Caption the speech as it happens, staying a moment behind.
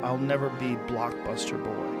I'll never be Blockbuster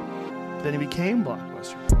Boy. Then he became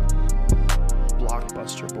Blockbuster Boy.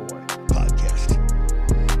 Blockbuster Boy. Podcast.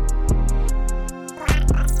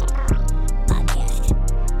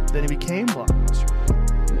 Then he became Blockbuster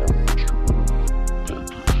Boy.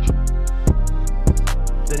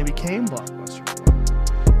 Then he became Blockbuster Boy.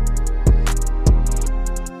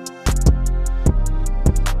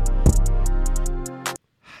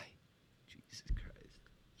 Hi, Jesus Christ.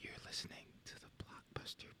 You're listening to the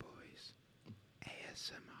Blockbuster Boys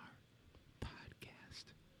ASMR podcast.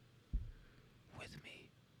 With me,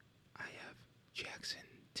 I have Jackson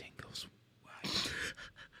Tingles.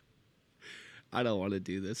 I don't want to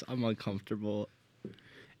do this. I'm uncomfortable.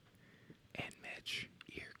 And Mitch,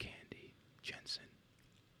 Ear Candy Jensen.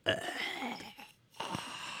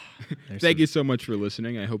 Thank you so much for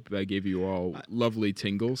listening. I hope I gave you all lovely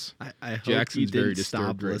tingles. I hope Jackson's you very didn't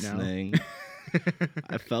stop disturbed right now. listening.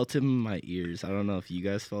 I felt him in my ears. I don't know if you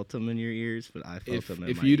guys felt him in your ears, but I felt him in my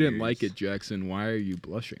ears. If you didn't like it, Jackson, why are you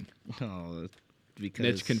blushing? Oh, because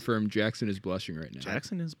Mitch confirmed Jackson is blushing right now.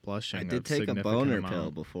 Jackson is blushing. I did take a boner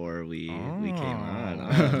pill before we came on. Oh.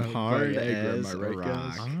 I'm hard Viagra, as am I a right,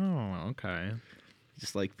 guys? rock. Oh, okay.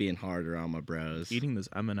 Just like being hard around my bros. Eating this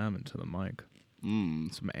M&M into the mic.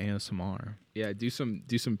 Some ASMR. Yeah, do some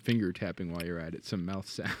finger tapping while you're at it. Some mouth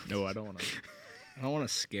sounds. No, I don't want to. I don't want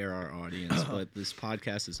to scare our audience, but this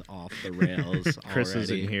podcast is off the rails Chris already.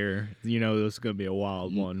 isn't here. You know this is going to be a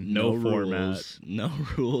wild one. No format. rules. No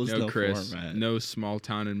rules, no Chris, format. no small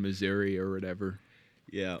town in Missouri or whatever.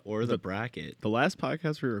 Yeah, or the bracket. The last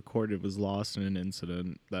podcast we recorded was lost in an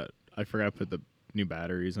incident that I forgot to put the new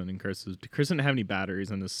batteries in Chris's. Chris didn't have any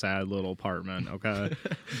batteries in this sad little apartment, okay?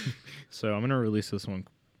 So I'm going to release this one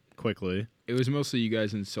quickly. It was mostly you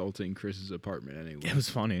guys insulting Chris's apartment anyway. It was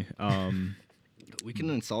funny. We can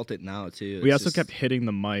insult it now, too. We It's also just- kept hitting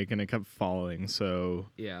the mic, and it kept falling, so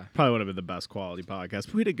Yeah. probably would have been the best quality podcast,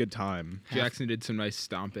 but we had a good time. Jackson did some nice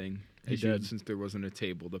stomping. He as usual, did. since there wasn't a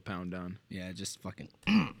table to pound on. Yeah, just fucking.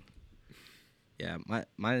 Yeah,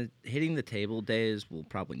 my hitting the table days will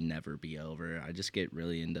probably never be over. I just get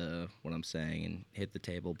really into what I'm saying and hit the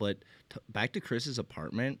table. But back to Chris's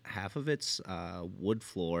apartment, half of it's wood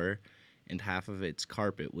floor and half of it's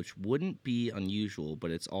carpet, which wouldn't be unusual, but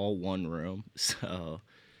it's all one room. So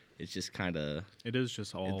it's just kind of. It is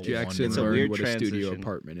just all Jackson It's a learned weird what a studio transition.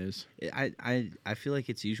 apartment is. I feel like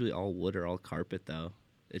it's usually all wood or all carpet, though.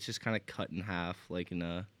 It's just kind of cut in half, like in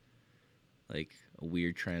a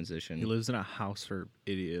weird transition. He lives in a house for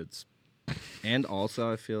idiots. And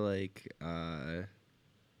also, I feel like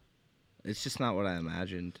it's just not what I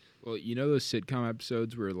imagined. Well, you know those sitcom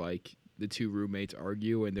episodes where like the two roommates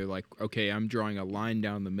argue and they're like, "Okay, I'm drawing a line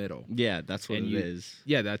down the middle." Yeah, that's what And it you- is.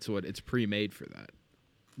 Yeah, that's what it's pre-made for that.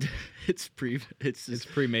 It's It's just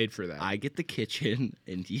pre-made for that. I get the kitchen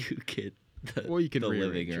and you get the, Or you can the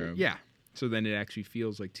rearrange living it. room. Yeah. So then it actually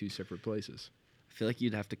feels like two separate places. I feel like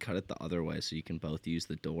you'd have to cut it the other way so you can both use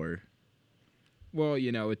the door. Well,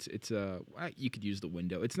 you know, it's you could use the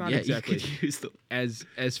window. It's not yeah, exactly you could use the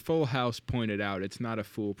as Full House pointed out. It's not a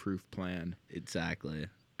foolproof plan. exactly.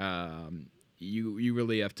 You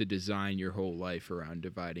really have to design your whole life around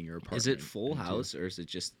dividing your apartment. Is it Full into- House or is it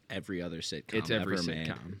just every other sitcom? It's every ever made?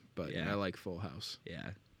 sitcom, but Yeah. I like Full House.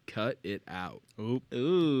 Yeah. Cut it out. Oop.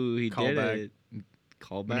 Ooh, he Call did back. it.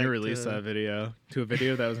 Call When back. you release that video to a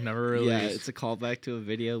video that was never released. Yeah, it's a callback to a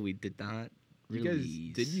video we did not You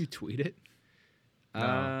release. guys, did you tweet it?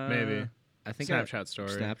 No, maybe. I think Snapchat story.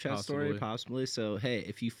 Snapchat story, possibly. possibly. So, hey,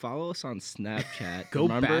 if you follow us on Snapchat, Go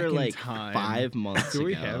remember back in like time. 5 months Do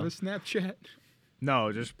we ago. have a Snapchat?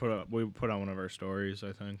 No, just we put on one of our stories,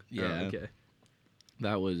 I think. Yeah, Oh, okay.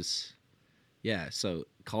 that was. Yeah, so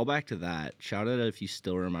call back to that. Shout out if you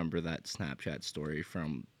still remember that Snapchat story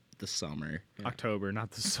from the summer. Yeah. October,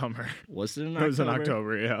 not the summer. Was it in It October? was in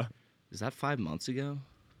October, yeah. Is that 5 months ago?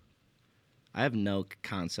 I have no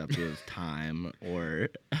concept of time or.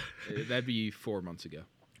 That'd be 4 months ago.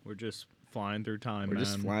 We're just flying through time, We're man.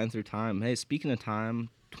 just flying through time. Hey, speaking of time,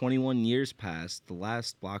 21 years passed. The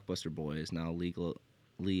last Blockbuster Boy is now legally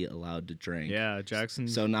allowed to drink. Yeah, Jackson.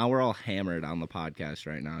 So now we're all hammered on the podcast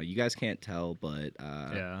right now. You guys can't tell, but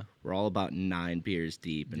yeah. we're all about 9 beers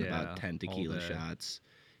deep and Yeah, about 10 all tequila day. shots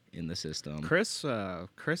in the system. Chris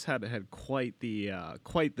had quite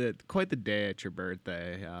the day at your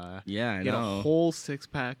birthday. Yeah, I He had know. a whole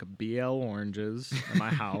 6-pack of BL oranges in my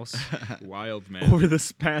house Wild man. over the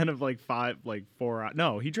span of 4 hours.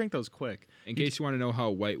 No, he drank those quick. In case you want to know how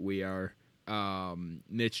white we are,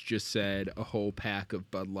 Mitch just said a whole pack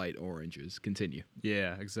of Bud Light oranges. Continue.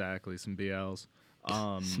 Yeah, exactly. Some BLs.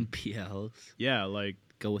 Some PLs. Yeah, like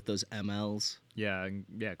Go with those MLs. yeah.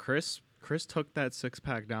 Chris Chris took that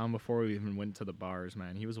 6-pack down before we even went to the bars,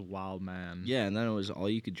 man. He was a wild man. Yeah, and then it was all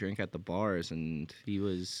you could drink at the bars, and he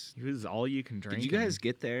was all you can drink. Did you guys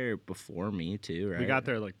get there before me too, right? We got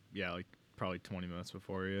there like probably 20 minutes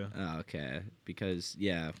before you. Oh, okay. Because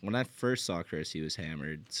when I first saw Chris, he was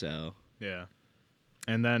hammered, so Yeah.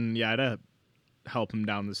 And then I had to help him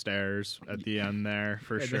down the stairs at the end there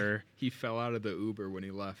for sure. He fell out of the Uber when he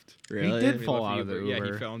left. really. He did When he fall left out of the Uber.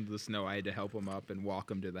 Yeah, he fell into the snow. I had to help him up and walk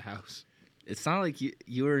him to the house. It's not like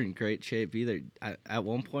you were in great shape either. At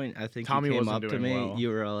one point, I think Tommy you came wasn't up to doing me. well. You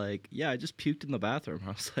were like, "Yeah, I just puked in the bathroom." I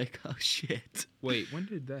was like, "Oh shit!" Wait, when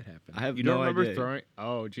did that happen? I have You no don't remember idea. throwing?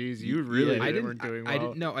 Oh, geez, you really Yeah, weren't doing well. I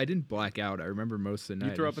didn't. No, I didn't black out. I remember most of the night.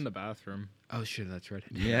 You threw up in the bathroom. Oh shit, that's right.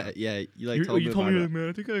 Yeah. You like you told me told about me, it. like, man,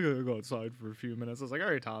 I think I gotta go outside for a few minutes. I was like, all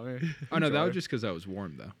right, Tommy. Oh no, that enjoy." was just because I was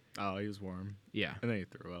warm though. Oh, he was warm. Yeah, And then he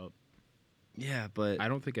threw up. Yeah, but I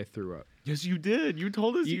don't think I threw up. Yes, you did. You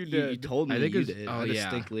told us you, did. You told me I think it you was- did. oh, I yeah.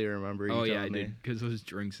 distinctly remember you Oh yeah, I telling me. did because those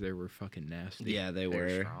drinks there were fucking nasty. Yeah, they They were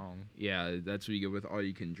were. strong. Yeah, that's what you get with all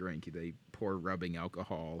you can drink. They pour rubbing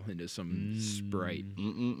alcohol into some Sprite.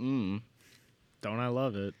 Mm-mm-mm. Don't I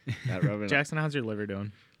love it? That rubbing. Jackson, how's your liver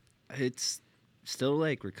doing? It's still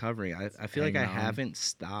like recovering. I feel like I Hanging on. haven't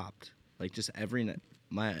stopped. Like just every night.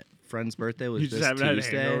 My friend's birthday was You just this haven't had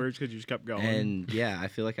Tuesday. hangovers because you just kept going. And I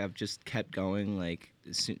feel like I've just kept going. Like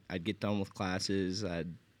I'd get done with classes,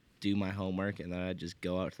 I'd do my homework, and then I'd just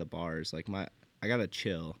go out to the bars. Like I gotta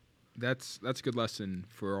chill. That's a good lesson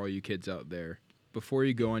for all you kids out there. Before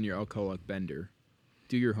you go on your alcoholic bender,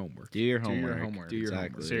 do your homework. Do your Do homework. your homework. Do your exactly.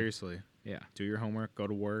 homework. Seriously, Yeah. do your homework, go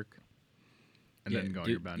to work, and then go on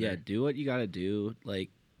do, your bender. Yeah, do what you gotta do. Like,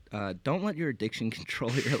 don't let your addiction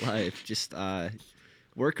control your life. Just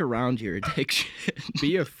work around your addiction.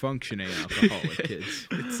 Be a functioning alcoholic, kids.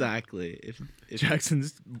 Exactly. If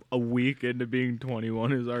Jackson's a week into being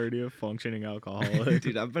 21 is already a functioning alcoholic.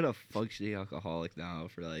 dude, I've been a functioning alcoholic now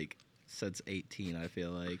for like since 18. I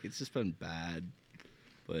feel like it's just been bad,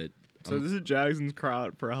 but So this is Jackson's cry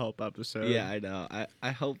out for help episode. yeah, I know.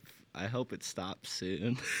 I hope it stops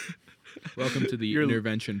soon. Welcome to the You're-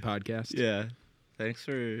 Intervention Podcast. Yeah. Thanks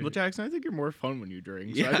for Well, Jackson, I think you're more fun when you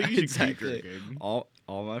drink. So yeah, I think you should exactly. keep drinking. All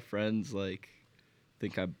my friends like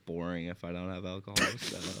think I'm boring if I don't have alcohol.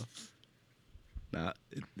 So,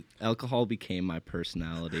 alcohol became my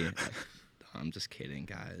personality. I'm just kidding,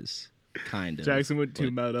 guys. Kind of. Jackson went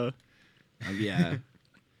too but, meta. yeah,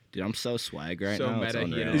 dude, I'm so swag right So now. It's meta,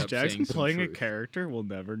 he unreal. ended Is up Jackson saying some playing a truth. character? We'll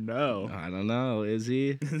never know. I don't know. Is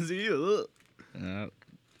he? Is he?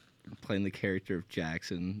 Playing the character of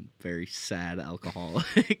Jackson, very sad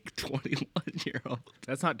alcoholic 21-year-old.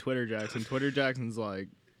 That's not Twitter Jackson. Twitter Jackson's like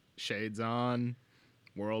shades on,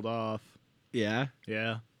 world off. Yeah.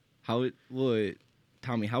 Yeah.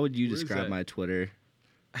 Tommy, how would you Where is describe that? my Twitter?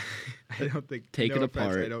 I don't think. Take no it offense,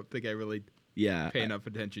 apart. I don't think I really Yeah. pay enough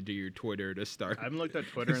attention to your Twitter to start. I haven't looked at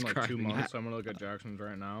Twitter in like 2 Describing months, so I'm gonna look at Jackson's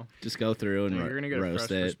right now. Just go through and You're gonna get a fresh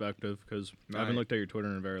roast it. perspective because I haven't Right. looked at your Twitter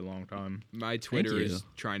in a very long time. My Twitter you. is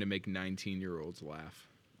trying to make 19-year-olds laugh.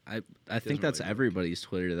 I think Doesn't that's really work. everybody's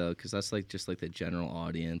Twitter though, because that's like just like the general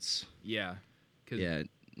audience. Yeah. 'Cause Yeah,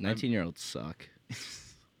 19-year-olds suck.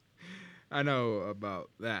 I know about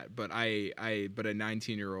that, but but a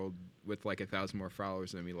 19-year-old with like 1,000 more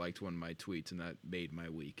followers than me liked one of my tweets, and that made my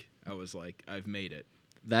week. I was like, I've made it.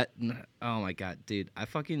 Oh my god, dude, I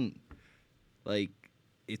fucking like.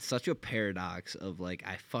 It's such a paradox of like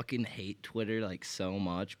I fucking hate Twitter like so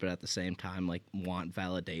much, but at the same time like want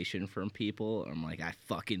validation from people. I'm like I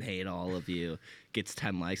fucking hate all of you. Gets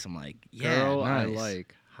 10 likes. I'm like yeah, Girl, I nice.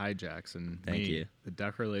 like. Hi, Jackson. Thank Me. you. The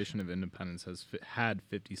Declaration of Independence has had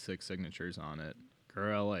 56 signatures on it.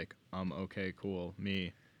 Girl, I like. Okay, cool.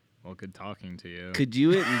 Me. Well, good talking to you. Could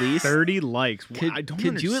you at least 30 likes. Could, I don't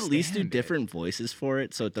could you at least do understand it. different voices for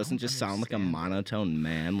it so it doesn't just sound like a understand it. monotone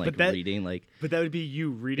man like But that- reading like But that would be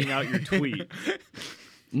you reading out your tweet.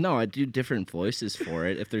 no, I do different voices for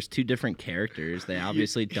it. If there's two different characters, they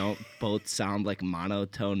obviously don't both sound like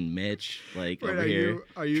monotone Mitch like Wait, over are here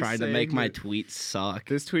you trying to make saying my that- tweets suck.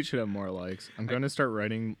 This tweet should have more likes. I'm going to start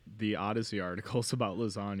writing the Odyssey articles about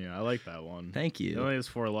lasagna. I like that one. Thank It only you. has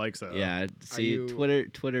 4 likes, though. Yeah, see you-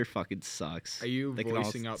 Twitter fucking sucks. Are you They can all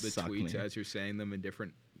voicing out the suck tweets me. as you're saying them in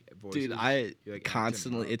different voices? Dude, I You're like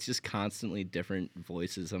constantly acting it's just constantly different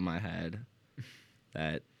voices in my head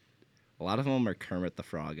that a lot of them are Kermit the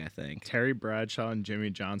Frog, I think. Terry Bradshaw and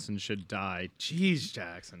Jimmy Johnson should die. Jeez,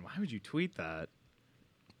 Jackson. Why would you tweet that?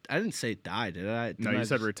 I didn't say die, did I? No, Didn't you I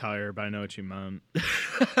said just- retire, but I know what you meant.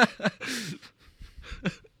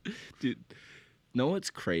 Dude, know what's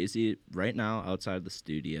crazy? Right now, outside the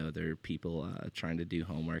studio, there are people trying to do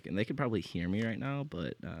homework, and they could probably hear me right now,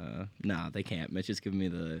 but no, they can't. Mitch is giving me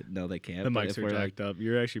the no, they can't. The but mics if are we're jacked up.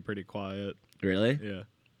 You're actually pretty quiet. Really? Yeah.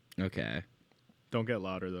 Okay. Don't get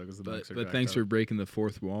louder though, because the mics are But jacked thanks up. for breaking the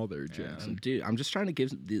fourth wall there, Yeah, Jackson. dude, I'm just trying to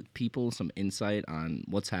give the people some insight on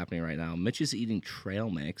what's happening right now. Mitch is eating trail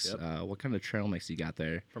mix. Yep. What kind of trail mix you got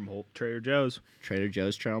there? From Trader Joe's. Trader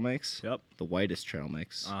Joe's trail mix? Yep. The whitest trail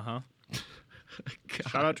mix. Uh-huh.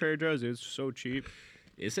 Shout out Trader Joe's, dude. It's so cheap.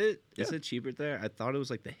 Is it? Is Yeah. it cheaper there? I thought it was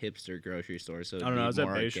like the hipster grocery store. So I don't know. I was at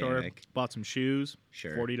Bayshore. organic. Bought some shoes.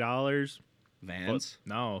 Sure. $40. Vans.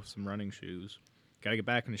 No, some running shoes. Gotta get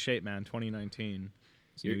back into shape, man. 2019.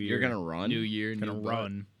 It's You're, new you're year. gonna run? New year, Gonna new butt.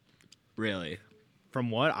 run. Really?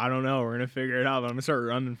 From what? I don't know. We're gonna figure it out. But I'm gonna start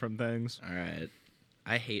running from things. All right.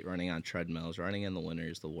 I hate running on treadmills. Running in the winter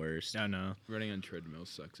is the worst. I know. Running on treadmills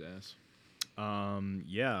sucks ass.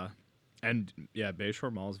 Yeah. And yeah,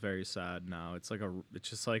 Bayshore Mall is very sad now. It's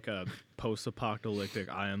just like a post-apocalyptic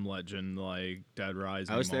I Am Legend, like Dead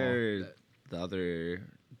Rising. I was mall. there the other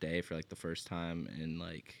day for like the first time in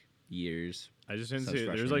like years. I just didn't since see it.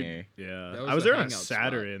 There's freshman like, year. yeah. That was I was the there on hangout spot.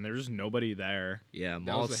 Saturday, and there was just nobody there. Yeah, That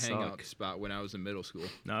malls was a hangout suck. spot when I was in middle school.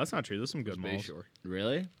 No, that's not true. There's some good Was malls. Bayshore.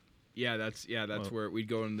 Really? Yeah, that's Well- where we'd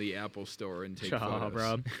go in the Apple store and take Shut photos. up,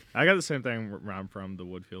 bro. I got the same thing where I'm from, the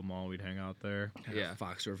Woodfield Mall. We'd hang out there. Yeah.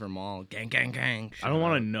 Fox River Mall. Gang, gang, gang. I don't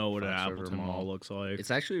want to Shout out know what an Fox River Appleton Mall looks like. It's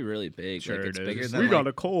actually really big. sure like, it's it bigger is. than We got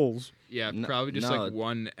like, a Kohl's. Yeah, No- probably just no. like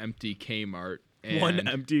one empty Kmart and One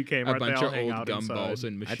empty Kmart. a bunch they all of hang old out gumballs inside.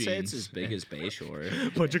 and I'd machines. say it's as big as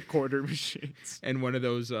Bayshore. Bunch of quarter machines. and one of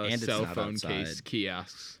those And it's cell not phone case outside.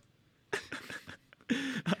 kiosks.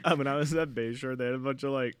 When I was at Bayshore, they had a bunch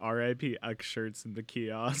of like RIP X shirts in the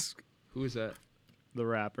kiosk. Who is that? The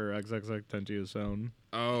rapper XXXTentacion.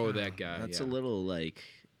 Oh, that guy. That's yeah. a little like,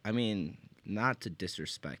 I mean, not to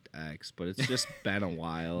disrespect X, but it's just been a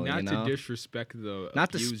while. Not you know? to disrespect the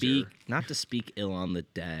not to abuser. speak ill on the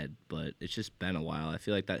dead, but it's just been a while. I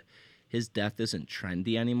feel like that his death isn't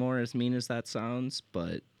trendy anymore, as mean as that sounds,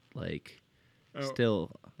 but like Oh.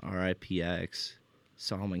 still RIPX.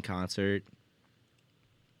 Saw him in concert.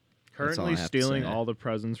 That's all I Currently have to stealing say. all the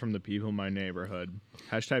presents from the people in my neighborhood.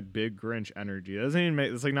 Hashtag Big Grinch energy. That doesn't even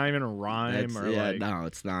make. It's like not even a rhyme or yeah, like. no,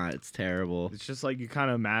 it's not. It's terrible. It's just like you kind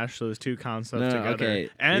of mash those two concepts No, together. okay,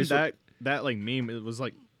 And here's what- that like meme, it was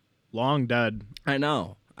like long dead. I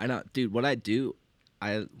know, dude. What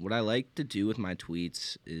I like to do with my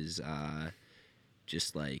tweets is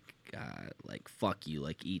just like fuck you,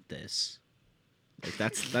 like eat this. Like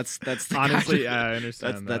that's the Honestly, kind of, I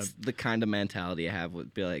understand that's that. the kind of mentality I have.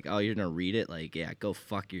 Would be like, oh, you're gonna read it, like yeah, go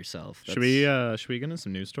fuck yourself. Should we get into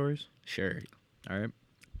some news stories? Sure. All right.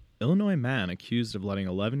 Illinois man accused of letting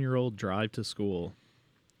 11-year-old drive to school.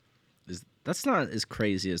 That's not as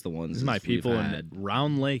crazy as the ones This is my we've people in had.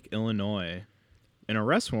 Round Lake, Illinois. An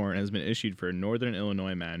arrest warrant has been issued for a northern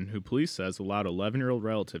Illinois man who police says allowed 11-year-old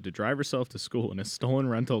relative to drive herself to school in a stolen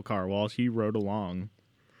rental car while he rode along.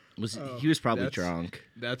 He was probably that's- drunk.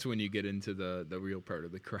 That's when you get into the real part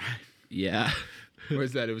of the crime. Yeah.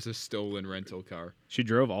 Was that it was a stolen rental car? She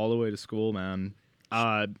drove all the way to school, man.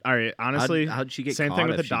 All right, honestly, how'd she get same caught thing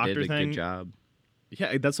with if the she doctor did a thing. good job?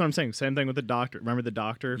 Yeah, that's what I'm saying. Same thing with the doctor. Remember the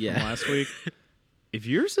doctor Yeah. from last week? If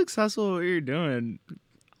you're successful at what you're doing,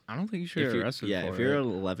 I don't think you should If get you're, arrested yeah, for if you're it.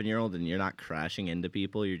 an 11-year-old and you're not crashing into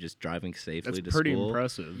people, you're just driving safely That's to pretty school.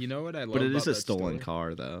 impressive. You know what I love But it about is a that stolen story?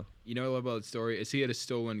 car, though. You know what I love about the story is he had a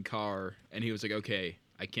stolen car and he was like, okay,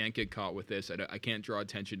 I can't get caught with this. I can't draw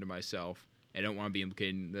attention to myself. I don't want to be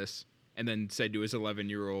implicated in this. And then said to his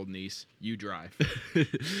 11-year-old niece, you drive.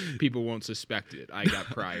 People won't suspect it. I got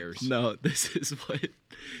priors. No, this is what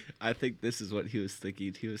I think. This is what he was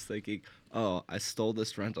thinking. He was thinking, "Oh, I stole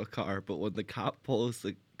this rental car, but when the cop pulls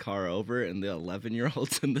the car over and the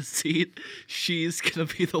 11-year-old's in the seat, she's gonna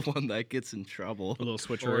be the one that gets in trouble." A little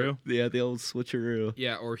switcheroo. Yeah, the old switcheroo.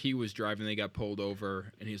 Yeah, or he was driving, they got pulled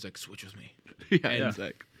over, and he was like, switch with me. Yeah, And-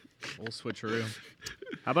 exactly. Little switcheroo.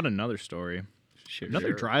 How about another story? Sure.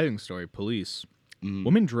 Another driving story. Police. Mm.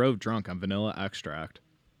 Woman drove drunk on vanilla extract.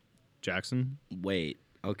 Jackson? Wait.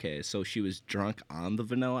 Okay, so she was drunk on the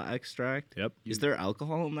vanilla extract. Yep. Is there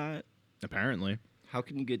alcohol in that? Apparently. How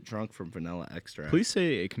can you get drunk from vanilla extract? Police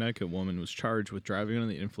say a Connecticut woman was charged with driving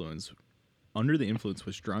under the influence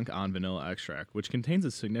was drunk on vanilla extract, which contains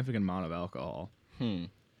a significant amount of alcohol.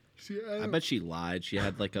 I bet she lied. She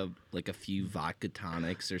had like a few vodka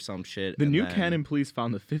tonics or some shit. The and New then- Cannon police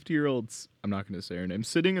found the 50-year-old, I'm not going to say her name,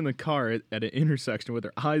 sitting in the car at an intersection with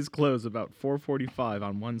her eyes closed about 4:45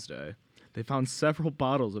 on Wednesday. They found several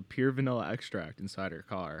bottles of pure vanilla extract inside her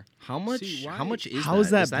car. How much? See, why- How much is How is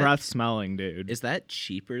that Is breath smelling, dude? Is that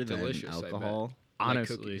cheaper than Delicious, I bet. alcohol? Like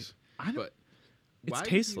Honestly, cookies. I don't- But it's why would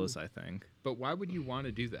tasteless. you- I think. But why would you want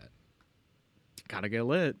to do that? Gotta get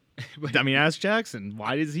lit. I mean, ask Jackson.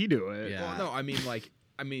 Why does he do it? Yeah. Well, no, I mean, like,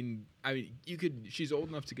 I mean, you could. She's old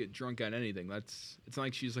enough to get drunk on anything. It's not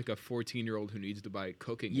like she's like a 14-year-old who needs to buy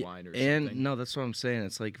cooking wine or and something. no, that's what I'm saying.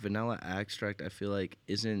 It's like vanilla extract. I feel like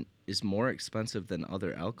is more expensive than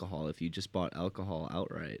other alcohol if you just bought alcohol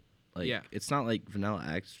outright. Like, Yeah. it's not like vanilla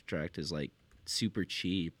extract is like super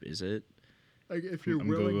cheap, is it? Like, if I'm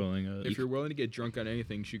googling it. if you're willing to get drunk on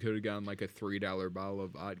anything, she could have gotten like a $3 bottle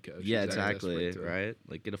of vodka. She's Yeah, that exactly. desperate to- Right?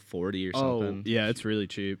 Like get a 40 or Oh, something. yeah, it's really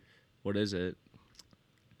cheap. What is it?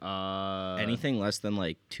 Anything? Anything less than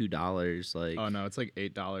like $2, like Oh no, it's like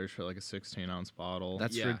 $8 for like a 16-ounce bottle.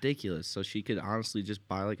 that's Yeah. ridiculous. So she could honestly just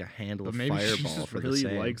buy like a handle But of maybe she Fireball Fireball just for really the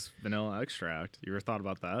same. likes vanilla extract. You ever thought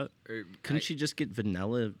about that? Or Couldn't she just get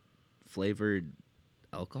vanilla flavored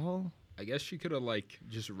alcohol? I guess she could have like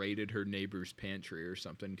just raided her neighbor's pantry or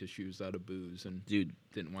something because she was out of booze and Dude,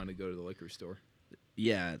 didn't want to go to the liquor store.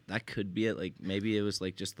 yeah, that could be it. Like maybe it was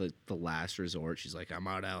like just the last resort. She's like, I'm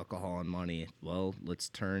out of alcohol and money. Well, let's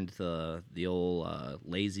turn to the old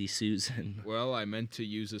lazy Susan. Well, I meant to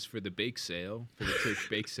use this for the bake sale, for the church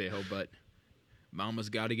bake sale, but Mama's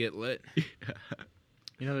got to get lit.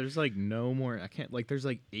 You know, there's like no more. I can't like. There's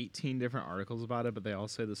like 18 different articles about it, but they all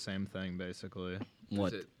say the same thing basically.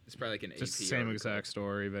 What It's probably like an Just the AP same article. exact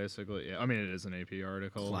story basically. Yeah, I mean it is an AP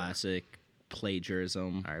article. classic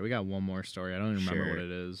plagiarism? All right, we got one more story. I don't even remember Sure. what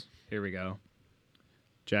it is. Here we go.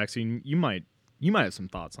 Jackson, you might have some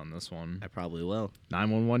thoughts on this one. I probably will.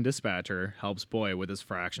 911 dispatcher helps boy with his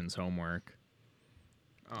fractions homework.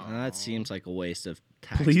 Aw. That seems like a waste of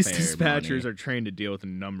taxpayer Police dispatchers money. are trained to deal with a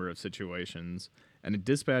number of situations, and a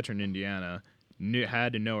dispatcher in Indiana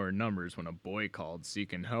had to know her numbers when a boy called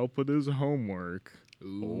seeking help with his homework.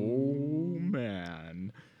 Ooh. Oh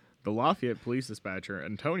man. The Lafayette police dispatcher,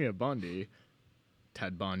 Antonia Bundy,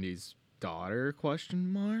 Ted Bundy's daughter,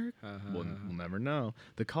 question mark? We'll never know.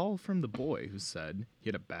 The call from the boy who said he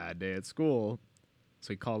had a bad day at school.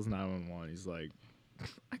 So he calls 911. He's like,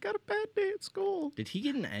 I got a bad day at school. Did he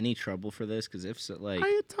get in any trouble for this? Because if so, like, I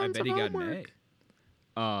had I tons bet he of got an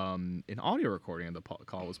homework. An audio recording of the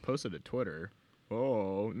call was posted to Twitter.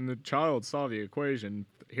 Oh, and the child solved the equation.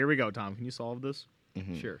 Here we go, Tom. Can you solve this?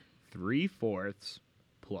 A. Sure. 3/4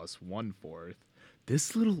 plus 1/4.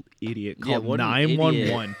 This little idiot yeah, called what an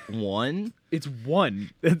 911. idiot. One? It's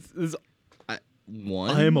one. It's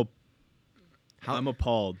One? I'm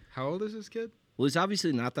appalled. How old is this kid? Well, he's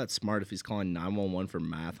obviously not that smart if he's calling 911 for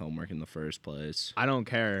math homework in the first place. I don't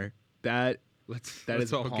care. That Let's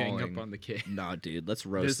is all gang appalling. up on the kid. Nah, dude, let's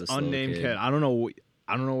roast this this little unnamed kid. I don't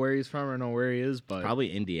know where he's from or know where he is, but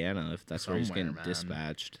Probably Indiana, if that's where he's Somewhere, getting man.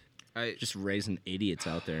 dispatched. I, Just raising idiots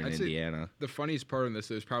out there in I'd say- Indiana. the funniest part of this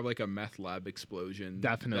is probably like a meth lab explosion.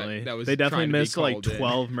 definitely. That was they definitely trying to be missed like called in.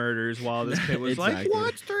 12 murders while this kid was like, Exactly.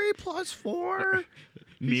 "What's 3 plus 4?"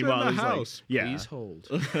 He's Meanwhile, in the there's like, house. yeah, Please hold.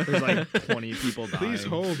 there's like 20 people dying. Please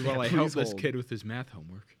hold while I Please help this hold. kid with his math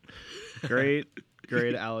homework.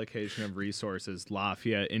 Great allocation of resources,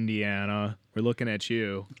 Lafayette, Indiana. We're looking at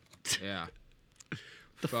you, Yeah.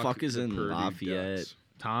 The fuck is the in Purdue Lafayette? Ducks.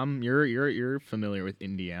 Tom. You're familiar with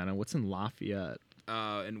Indiana. What's in Lafayette?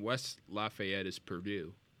 In West Lafayette is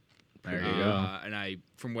Purdue. There you go. And I,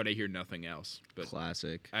 from what I hear, nothing else. But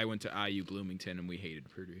Classic. I went to IU Bloomington and we hated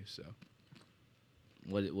Purdue. So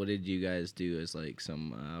What did you guys do as like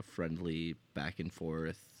some friendly back and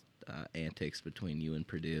forth antics between you and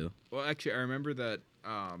Purdue? well, actually, I remember that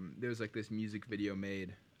there was like this music video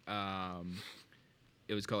made.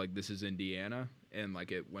 It was called like "This Is Indiana," and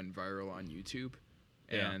like it went viral on YouTube.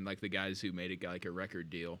 Yeah. And like the guys who made it got like a record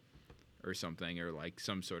deal, or something, or like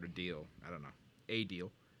some sort of deal. I don't know, a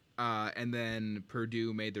deal. And then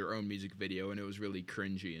Purdue made their own music video, and it was really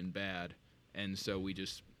cringy and bad. And so we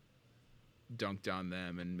just dunked on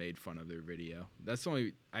them and made fun of their video. That's the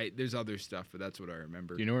only. There's other stuff, but that's what I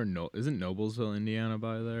remember. Do you know where isn't Noblesville, Indiana,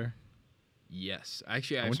 by there? Yes,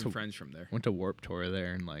 actually, I I have went some to- friends from there. Went to Warp Tour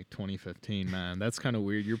there in like 2015. Man, that's kind of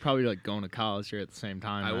weird. You're probably like going to college here at the same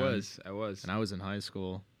time. I man. was, and I was in high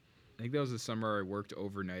school. I think that was the summer I worked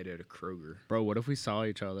overnight at a Kroger. Bro, what if we saw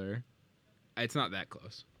each other? It's not that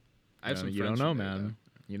close. I have Yeah, some you friends don't know, from there, man.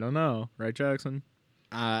 You don't know, right, Jackson?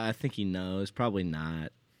 I think he knows. Probably not. though.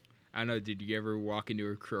 I don't know. Did you ever walk into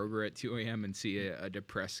a Kroger at 2 a.m. and see a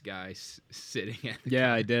depressed guy sitting at the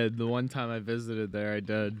Yeah, I did. The one time I visited there, I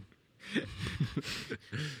did.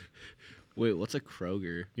 Wait, what's a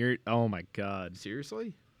Kroger? Oh my god.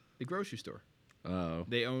 Seriously? The grocery store. Oh.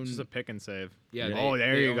 They own. It's just a pick and save. Yeah. Oh,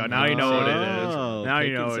 there they you go. own Now you know what it is. Oh, Now you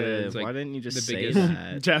pick know and what it save. is. Like, Why didn't you just the say biggest-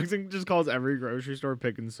 that? Jackson just calls every grocery store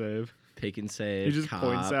pick and save. Pick and save. He just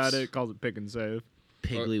points Cops, at it, calls it pick and save.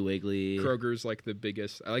 Piggly Wiggly. Kroger's like the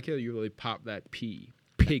biggest. I like how you really pop that P.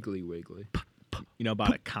 Piggly Wiggly. You know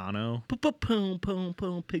about Econo? Boom, boom,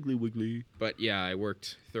 boom, Piggly Wiggly. But yeah, I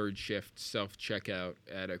worked third shift self checkout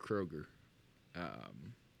at a Kroger.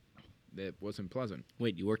 It wasn't pleasant.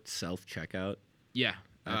 Wait, you worked self checkout? Yeah.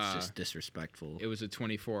 That's just disrespectful. It was a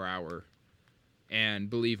 24-hour. And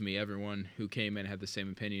believe me, everyone who came in had the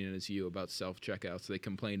same opinion as you about self checkouts. They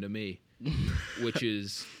complained to me, which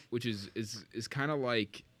is kind of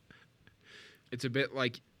like, it's a bit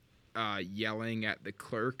like yelling at the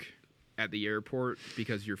clerk at the airport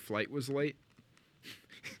because your flight was late.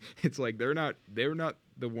 It's like they're not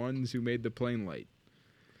the ones who made the plane late.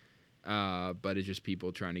 But it's just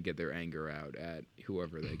people trying to get their anger out at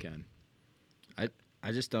whoever they can.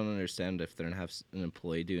 I just don't understand if they're gonna have an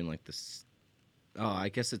employee doing like this. Oh, I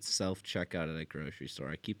guess it's self checkout at a grocery store.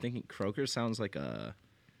 I keep thinking Kroger sounds like a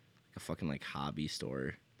fucking like hobby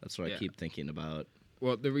store. That's what I Yeah. keep thinking about.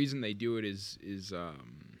 Well, the reason they do it is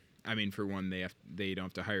I mean, for one, they don't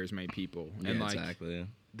have to hire as many people, and Yeah, like exactly.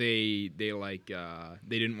 they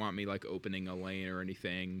didn't want me like opening a lane or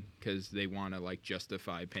anything because they want to like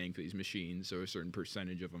justify paying for these machines, so a certain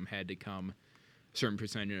percentage of them had to come, a certain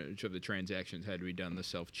percentage of the transactions had to be done the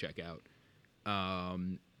self checkout.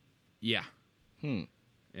 Yeah.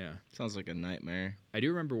 Yeah. Sounds like a nightmare. I do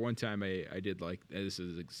remember one time I did like, this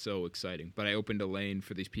is like, so exciting, but I opened a lane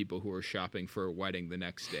for these people who were shopping for a wedding the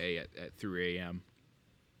next day at 3 a.m.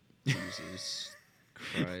 Jesus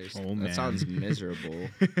Christ. Oh, that man. sounds miserable.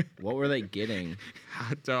 What were they getting?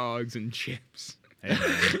 Hot dogs and chips. Hey,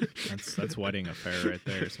 man, that's wedding affair right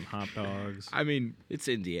there. Some hot dogs. I mean, It's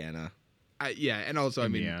Indiana. yeah, and also, I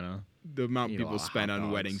mean, Indiana. the amount Eat a people lot of spend hot on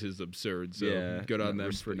dogs. weddings is absurd. So Yeah. good on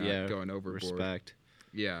them for not yeah, going overboard. Respect.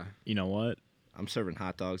 Yeah. You know what? I'm serving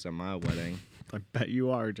hot dogs at my wedding. I bet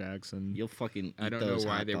you are, Jackson. You'll fucking eat I don't know those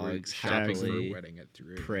why hot they were dogs shopping for a happily, wedding at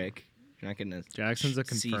 3 a.m. prick. You're not getting a Jackson's a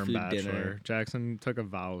confirmed seafood bachelor. dinner. Jackson took a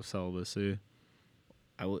vow of celibacy.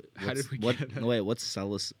 How did we what, get that? Wait, what's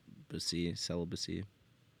celibacy? Celibacy.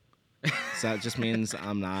 So that just means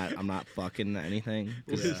I'm not fucking anything.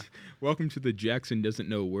 Yeah. Welcome to the Jackson Doesn't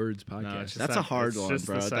Know Words podcast. No, it's just That's a hard it's one, just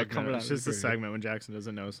bro. the Don't segment. come out It's of just a the- segment when Jackson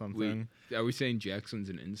doesn't know something. Are we saying Jackson's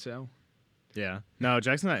an incel? Yeah. No,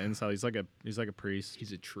 Jackson's not incel. He's like a priest.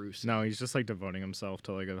 He's a truce. No, he's just like devoting himself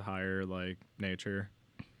to like a higher like nature.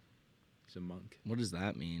 He's a monk. What does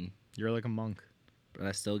that mean? You're like a monk. But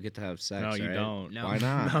I still get to have sex. No, you right? don't. No. Why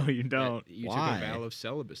not? No, you don't. You Why? took a vow of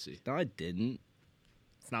celibacy. No, I didn't.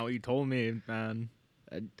 It's not what you told me, man.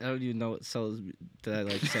 I don't even know what did I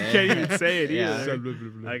like say? You can't even say it Yeah. either.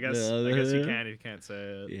 I guess you can. You can't say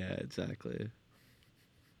it. Yeah, exactly.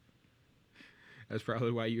 That's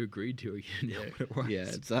probably why you agreed to it. You didn't know what it was. Yeah,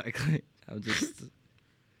 exactly. I'm just.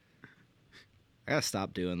 I gotta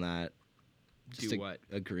stop doing that. Do what?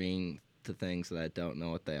 Agreeing to things that I don't know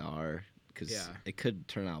what they are, because Yeah. it could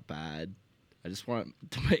turn out bad. I just want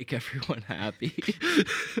to make everyone happy.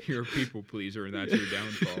 You're a people pleaser, and that's your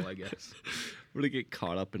downfall, I guess. I'm gonna get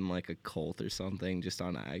caught up in like a cult or something just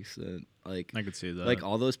on accident. Like, I could see that. like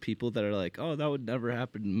all those people that are like, "Oh, that would never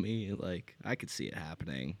happen to me." Like, I could see it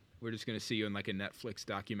happening. We're just gonna see you in like a Netflix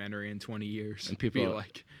documentary in 20 years, And people be are-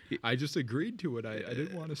 like, "I just agreed to it. I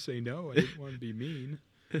didn't want to say no. I didn't want to be mean,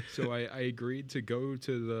 so I agreed to go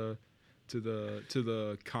to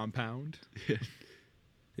the compound."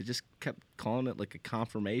 They just kept calling it like a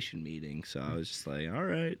confirmation meeting, so I was just like, "All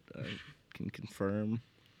right, I can confirm."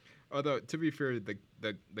 Although to be fair,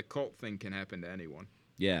 the cult thing can happen to anyone.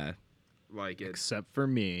 Yeah, Like it's except for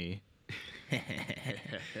me,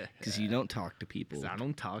 because you don't talk to people. 'cause I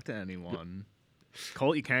don't talk to anyone.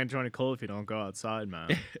 Cult, you can't join a cult if you don't go outside,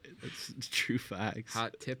 man. That's true facts.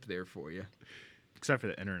 hot tip there for you. Except for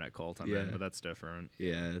the internet cult I'm Yeah. in, but that's different.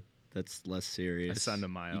 Yeah, that's less serious. I send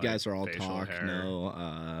them my, You like, guys are all facial talk, hair.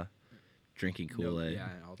 no drinking Kool-Aid. Yeah,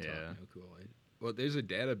 I'll talk. Yeah. No Kool-Aid. Well, there's a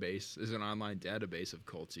database. There's an online database of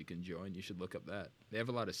cults you can join. You should look up that. They have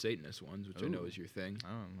a lot of Satanist ones, which I know Ooh. is your thing.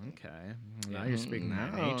 Oh, okay. Yeah. Now you're speaking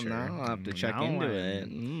that now, nature. now I'll have to check Now into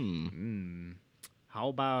I'm- it. How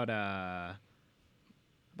about a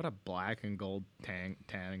black and gold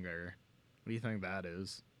tanger? What do you think that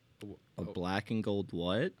is? A black and gold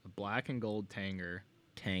what? A black and gold tanger.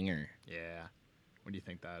 Tanger. Yeah. What do you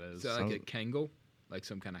think that is? Is that like a Sounds- Kangol? Like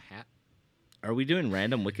some kind of hat? Are we doing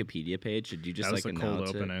random Wikipedia page? Did you just that was like the cold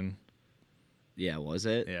announce it? opening. Yeah, was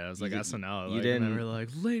it? Yeah, it was You like did- SNL. you Like, didn't- And they were like,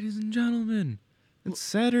 "Ladies and gentlemen, It's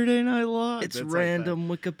Saturday Night Live. It's Like random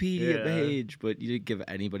Wikipedia Yeah. page, but you didn't give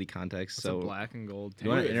anybody context. It's so a black and gold. you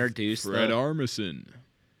want to tape. introduce Fred the? Armisen.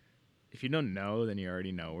 If you don't know, then you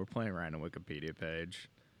already know. We're playing a random Wikipedia page.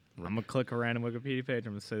 I'm gonna click a random Wikipedia page.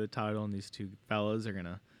 I'm gonna say the title, and these two fellas are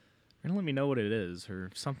gonna let me know what it is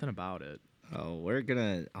or something about it. Oh, we're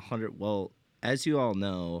gonna 100. Well, as you all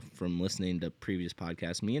know from listening to previous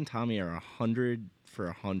podcasts, me and Tommy are 100 for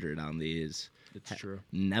 100 on these. It's true.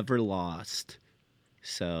 Never lost.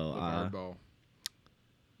 So, Hardball.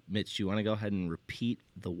 Mitch, you want to go ahead and repeat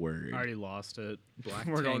the word? I already lost it. Black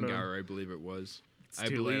We're going to- Tangar, I believe it was. It's I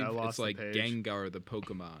too believe late, I lost it's the like page. Gengar the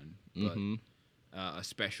Pokemon, but Mm-hmm. a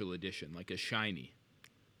special edition, like a shiny.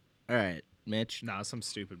 All right, Mitch. Nah, some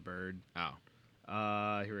stupid bird. Oh.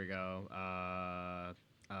 Here we go. Nah.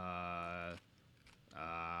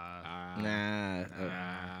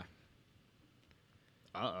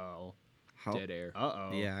 Uh-oh. How, Dead air.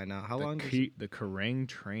 Uh-oh. Yeah, I know. How The long? Does, the Kerrang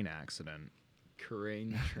train accident.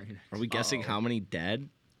 Crane train. are we guessing Uh-oh. how many dead?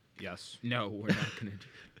 Yes. No, we're not gonna do.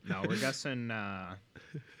 No, we're guessing,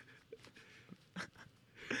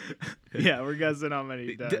 yeah, we're guessing how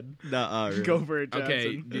many dead. Go for it,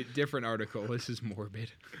 Jackson. Okay, different article. This is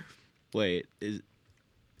morbid. Wait. Is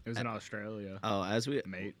It was in Australia. as we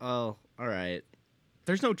Mate. Oh, all right.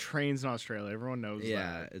 There's no trains in Australia. Everyone knows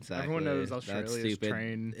Yeah, that. exactly. Everyone knows That's Australia's stupid.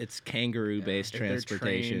 train. It's kangaroo-based Their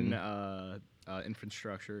transportation. train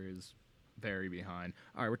infrastructure is very behind.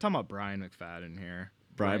 All right, we're talking about Brian McFadden here.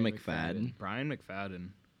 Brian McFadden. Brian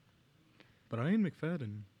McFadden. Brian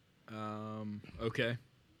McFadden. Okay.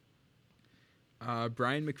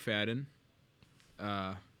 Brian McFadden,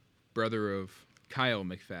 brother of Kyle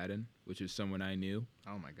McFadden, which is someone I knew,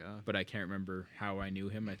 Oh my god. but I can't remember how I knew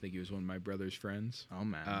him. I think he was one of my brother's friends. Oh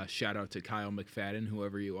man. Shout out to Kyle McFadden,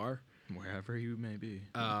 whoever you are. Wherever you may be.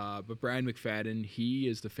 But Brian McFadden, he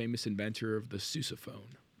is the famous inventor of the Sousaphone,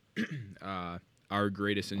 our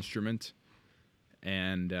greatest instrument,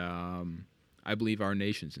 and I believe our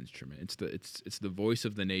nation's instrument. It's the voice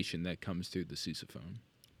of the nation that comes through the Sousaphone.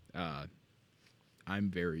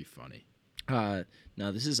 I'm very funny.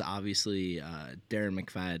 No, this is obviously Darren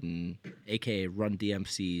McFadden, aka Run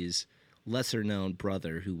DMC's lesser-known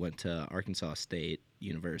brother, who went to Arkansas State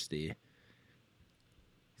University.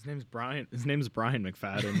 His name's Brian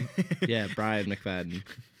McFadden. Yeah, Brian McFadden.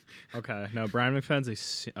 Okay. No, Brian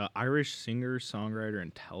McFadden's a Irish singer, songwriter,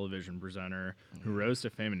 and television presenter who rose to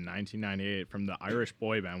fame in 1998 from the Irish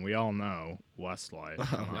boy band we all know, Westlife.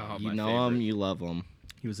 Oh, You my know him, favorite. you love him.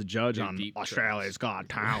 He was a judge They're on deep Australia's Got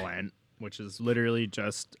Talent, which is literally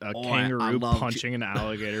just a Oh, I kangaroo love punching an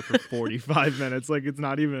alligator for 45 minutes. Like, it's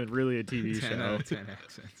not even really a TV 10 show. out of 10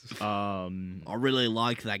 accents. I really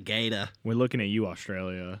like that gator. We're looking at you,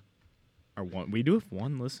 Australia. We do have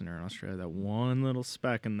one listener in Australia. That one little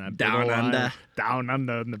speck in that big Down ol' under. eye. Down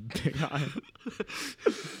under in the big eye.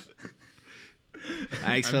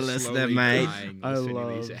 Thanks for I'm listening, slowly mate. dying I listening to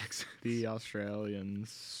love these accents. the Australians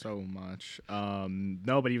so much.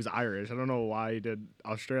 No, but he was Irish. I don't know why he did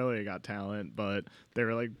Australia Got Talent, but they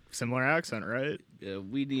were like similar accent, right? Yeah,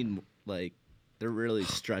 we need, like, they're really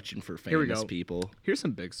stretching for Here we famous go. people. Here's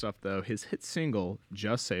some big stuff though. His hit single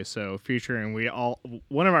 "Just Say So," featuring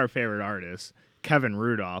one of our favorite artists, Kevin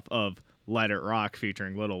Rudolph of Let It Rock,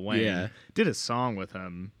 featuring Lil Wayne, Yeah. did a song with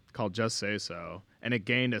him called "Just Say So," and it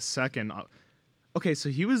gained a second. Okay, so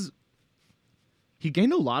he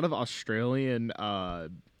gained a lot of Australian,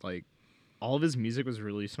 like all of his music was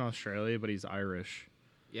released in Australia, but he's Irish.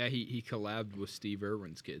 Yeah, he collabed with Steve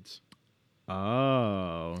Irwin's kids.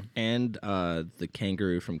 Oh. And the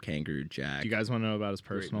kangaroo from Kangaroo Jack. Do you guys want to know about his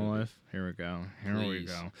personal movie. life? Here we go. Here we Please.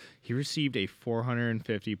 go. He received a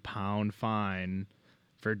 450-pound fine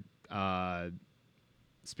for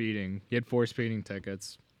speeding. He had 4 speeding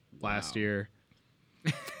tickets last Wow. year.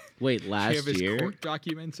 Wait, Do you last have his year? court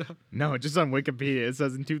documents up? No, just on Wikipedia. It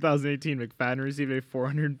says in 2018, McFadden received a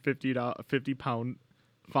 450-pound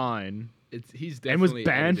fine He's and was definitely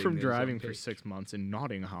banned editing from his own driving for page. 6 months in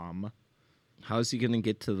Nottingham. How's he going to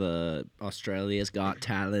get to the Australia's Got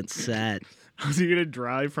Talent set? How's he going to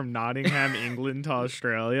drive from Nottingham, England to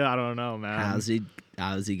Australia? I don't know, man.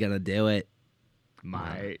 How's he going to do it?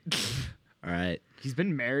 Might. All right. He's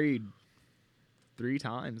been married 3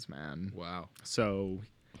 times, man. Wow. So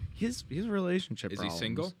his relationship Is he problems.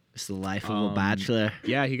 single? It's the life of a bachelor.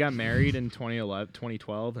 Yeah, he got married in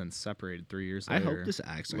 2012 and separated 3 years I later. hope this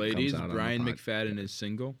accent Ladies, comes out Brian on the McFadden is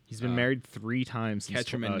single. He's been married 3 times since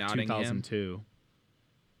catch him in Nottingham. 2002.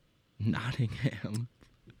 Nottingham.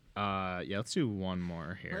 Yeah, let's do one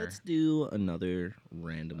more here. Let's do another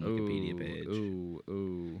random Wikipedia page.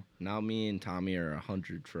 Ooh. Now me and Tommy are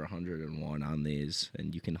 100 for 101 on these,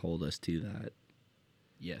 and you can hold us to that.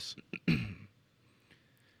 Yes.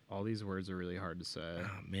 All these words are really hard to say. Oh,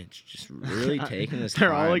 Mitch, just really taking this They're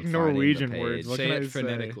time all like finding the Norwegian page. words. What Say can it I say?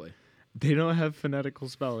 phonetically. They don't have phonetical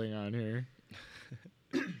spelling on here.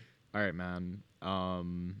 All right, man.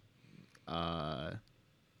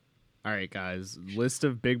 All right, guys. List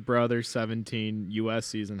of Big Brother 17 U.S.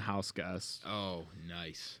 season house guests. Oh,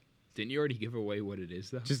 nice. Didn't you already give away what it is,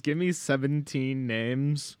 though? Just give me 17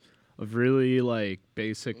 names of really like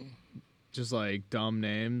basic, just like dumb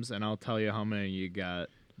names, and I'll tell you how many you got.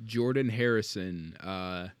 Jordan Harrison.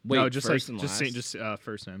 Wait, no, just first like and just say, last? just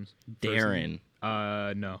first names. Darren.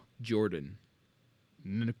 No. Jordan.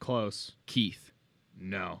 Close. Keith.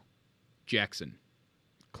 No. Jackson.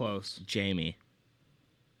 Close. Jamie.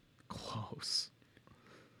 Close.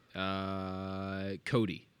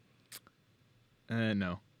 Cody.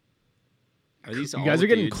 No. Are these You all guys are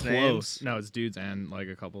getting dudes' close. names? No, it's dudes and like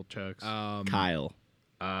a couple chicks. Kyle.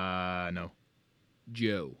 No.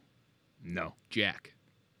 Joe. No. Jack.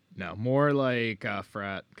 No. More like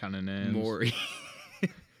frat kind of names. Maury.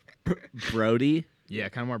 Brody. Yeah,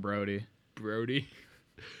 kind of more Brody. Brody.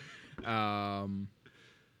 Wow,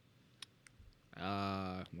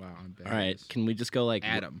 I'm bad. All right. Can we just go like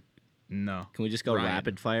Adam. No. Can we just go Ryan.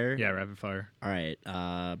 rapid fire? Yeah, rapid fire. All right.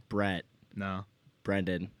 Brett. No.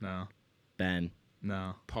 Brendan. No. Ben.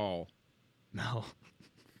 No. Paul. No.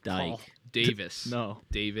 Dyke. Paul. Davis. No.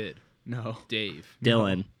 David. No. Dave.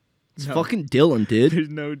 Dylan. It's No. fucking Dylan, dude. There's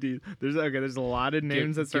no D. There's a lot of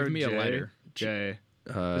names that start give me with a J. letter. J.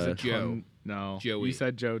 There's a Joe. ton- No. Joey. You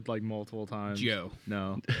said Joe like multiple times. Joe.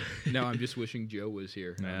 No. No, I'm just wishing Joe was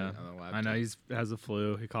here. Yeah. On the laptop. I know he's has the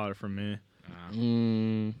flu. He caught it from me.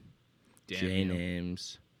 Damn J you.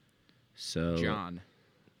 names. So John.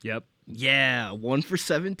 Yep. Yeah, 1 for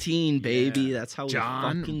 17, baby. Yeah. That's how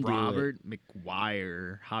John we fucking Robert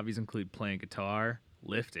McGuire. Hobbies include playing guitar,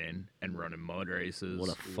 lifting, and running mud races. do it. What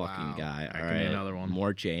a fucking Wow. guy. All right, All give me right. another one.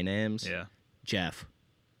 More J names. Yeah. Jeff.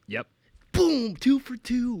 Yep. Boom, 2 for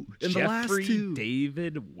 2. In Jeffrey the last two.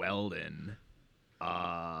 David Weldon.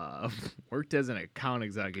 Worked as an account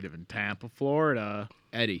executive in Tampa, Florida.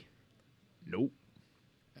 Eddie. Nope.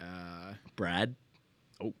 Brad.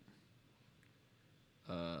 Oh.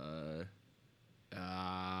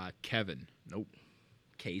 Kevin. Nope.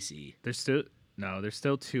 Casey. There's still two Can't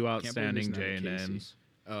believe outstanding it's not J a Casey. names.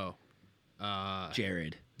 Oh.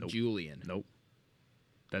 Jared. Nope. Julian. Nope.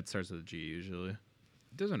 That starts with a G usually.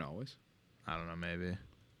 Doesn't always. I don't know, maybe.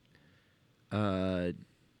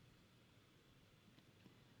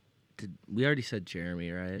 We already said Jeremy,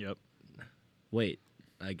 right? Yep. Wait,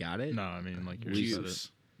 I got it? No, I mean like you said it.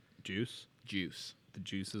 Juice. Juice. Juice. The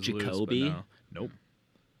juice is Jacoby? loose, but no. Nope.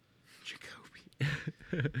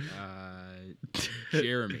 Jacoby.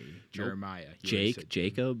 Jeremy. Jeremiah. You already said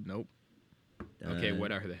Jacob? Nope. Okay,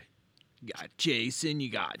 what are they? You got Jason. You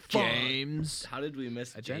got Fuck. James. How did we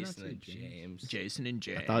miss I did not Jason say and James. James? Jason and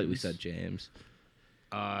James. I thought we said James.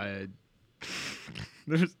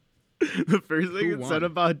 There's the first thing Who it said won?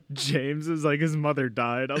 about James is like his mother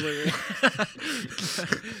died. I was like,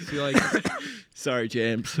 Is he like, Sorry,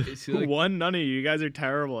 James. is he like one. None of you. You guys are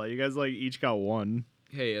terrible. You guys like each got one.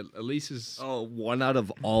 hey, Elise is Oh, 1 out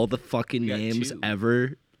of all the fucking We got names 2.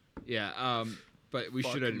 ever. yeah, but we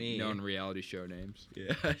Fuck should have me. known reality show names.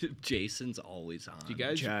 Yeah, Jason's always on. Do you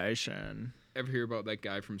guys Jason. ever hear about that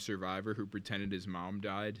guy from Survivor who pretended his mom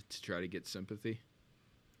died to try to get sympathy?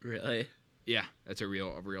 Really? Yeah, that's a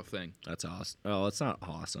real thing. That's awesome. Oh, it's not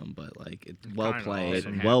awesome, but like it's well Kinda played.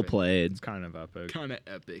 awesome. Well Happened. played. It's kind of epic. Kind of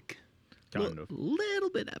epic. Kind of. Little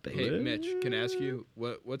bit epic. Hey, Mitch, can I ask you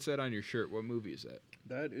what's that on your shirt? What movie is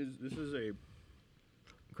that? This is a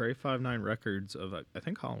Gray 5-9 Records of I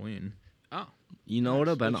think Halloween. Oh, You know what would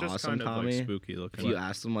have been It's just awesome, kind of, Tommy? like, spooky looking. If you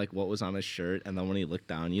asked him like what was on his shirt, and then when he looked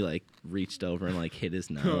down, you like reached over and like hit his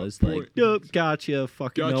nose, boy. like, "Yup, gotcha,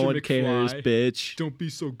 fucking Gotcha, no one cares, McFly." bitch." don't be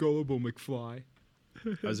so gullible, McFly.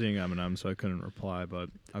 I was eating M&M, so I couldn't reply, but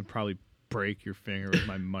I'd probably break your finger with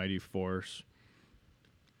my mighty force.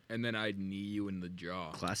 And then I'd knee you in the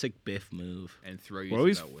jaw Classic Biff move. and throw you. We're through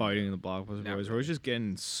always that window. fighting in the Blockbuster Not Boys. We're always just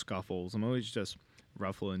getting scuffles. I'm always just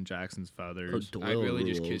ruffling Jackson's feathers. I'd Doyle really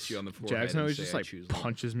just rules. kiss you on the forehead. Jackson and always say just I like choose love.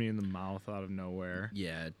 punches me in the mouth out of nowhere.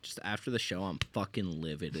 Yeah, just after the show, I'm fucking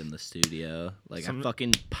livid in the studio. Like Some- I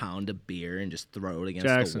fucking pound a beer and just throw it against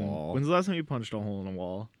Jackson, the wall. when's the last time you punched a hole in a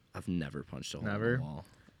wall? I've never punched a hole in Never? the wall.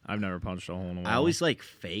 I've never punched a hole in a wall. I always like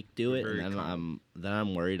fake do it, Very and then calm.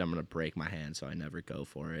 I'm worried I'm gonna break my hand, so I never go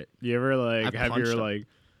for it. You ever like I've have punched your a- like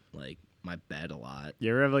Like my bed a lot. you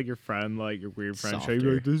ever have like your friend like your weird friend show you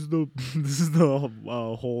Softer. like this is the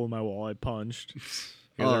hole in my wall I punched.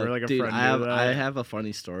 You guys ever, like, a dude, friend I do have that? I have a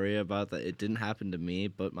funny story about that. It didn't happen to me,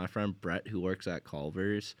 but my friend Brett, who works at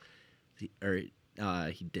Culver's, he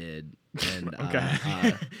did. And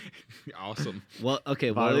Okay. Awesome. while he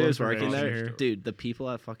Vital was working information there, here. dude, the people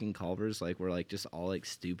at fucking Culver's like were like just all like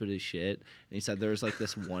stupid as shit. And he said there was like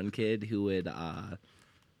this one kid who would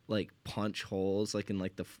like punch holes like in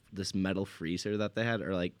like this metal freezer that they had,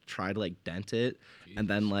 or like try to like dent it. And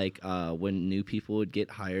then like when new people would get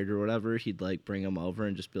hired or whatever, he'd like bring them over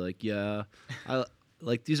and just be like, yeah, I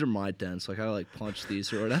like these are my dents, like I like punch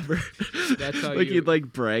these or whatever. That's how like you- he'd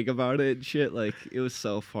like brag about it and shit. Like it was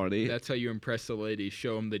so funny. That's how you impress the lady.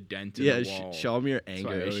 Show them the dent in Yeah, the wall. show them your That's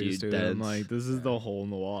what anger I always issue do. dents. I'm like, this is the hole in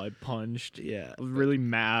the wall I punched. Yeah. I was really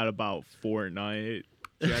mad about Fortnite.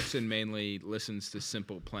 Jackson mainly listens to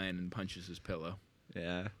Simple Plan and punches his pillow.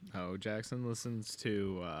 Yeah. Oh, Jackson listens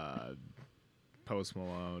to Post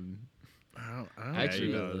Malone. I don't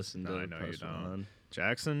Actually, really does. listen No, to I know you Post don't. Malone.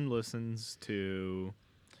 Jackson listens to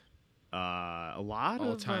a lot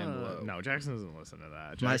All of Time Low. No, Jackson doesn't listen to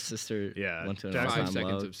that. My Jackson, sister yeah, went to an Jackson- All-Time 5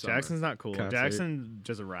 seconds Low. of summer. Jackson's not cool. Concert. Jackson's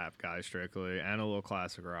just a rap guy strictly, and a little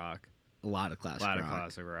classic rock. A lot of classic A lot rock. of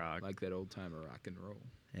classic rock. Like that old timer rock and roll.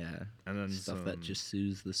 Yeah. And then Stuff that just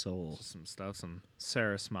soothes the soul. some stuff, some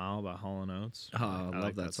Sarah Smile by Hall & Oates. Oh, I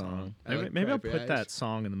love that song. I Maybe, like I'll Private put Eyes. that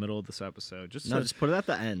song in the middle of this episode. Just No, so just put it at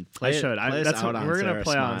the end. I Play should. It, play us That's out what on we're gonna Sarah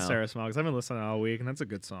play Smile. on Sarah Smile because I've been listening all week, and that's a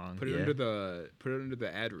good song. Put it Yeah. under the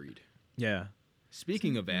ad read. Yeah.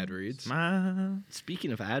 Speaking of ad reads, Smile.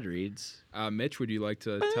 Speaking of ad reads, Mitch, would you like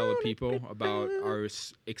to tell the people about our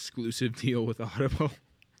exclusive deal with Audible?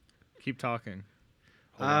 Keep talking.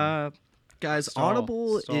 guys, Stall.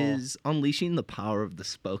 Audible Stall. is unleashing the power of the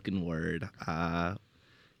spoken word.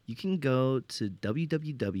 You can go to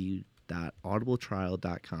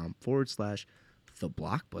www.audibletrial.com/the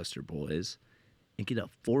Blockbuster Boys and get a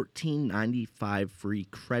 $14.95 free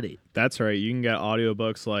credit. That's right. You can get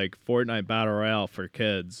audiobooks like Fortnite Battle Royale for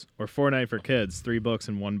kids, or Fortnite for Kids, 3 books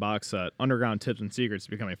in 1 box set, Underground Tips and Secrets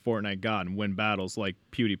to become a Fortnite god and win battles like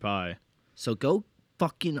PewDiePie. So go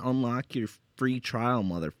fucking unlock your free trial,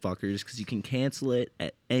 motherfuckers, because you can cancel it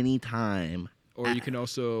at any time. Or you can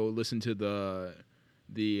also listen to the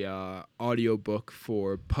audio book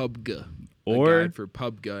for PUBG. Or- for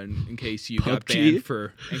PUBG in case you got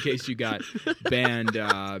PUBG? banned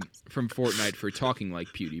from Fortnite for talking like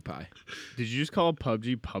PewDiePie. Did you just call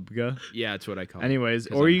PUBG PUBG? Yeah, that's what I call Anyways, it.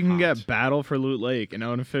 'Cause or I'm you can hot. get Battle for Loot Lake, an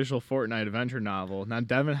unofficial Fortnite adventure novel. Now,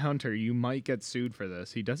 Devin Hunter, you might get sued for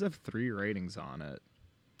this. He does have 3 ratings on it.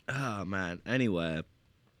 Oh man. Anyway,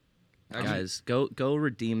 Actually- guys, go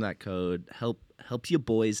redeem that code. Help you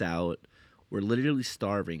boys out. We're literally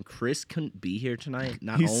starving. Chris couldn't be here tonight.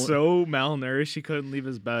 Not He's only, so malnourished he couldn't leave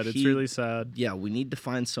his bed. It's He- really sad. yeah, we need to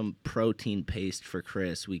find some protein paste for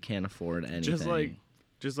Chris. We can't afford anything.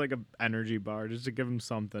 Just like an energy bar, just to give him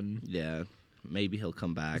something. Yeah, maybe he'll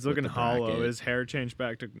come back. He's with looking the hollow. bracket. His hair changed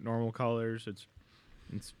back to normal colors. It's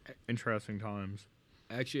interesting times.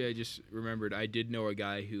 Actually, I just remembered I did know a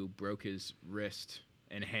guy who broke his wrist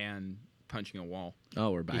and hand punching a wall.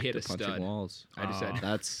 Oh, we're back hit to a punching stud. walls. I just said,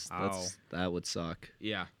 That would suck.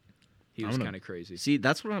 yeah, he I'm was gonna- kind of crazy. See,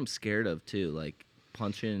 that's what I'm scared of too. Like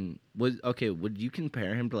punching. Would you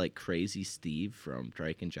compare him to like Crazy Steve from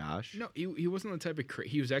Drake and Josh? No, he wasn't the type of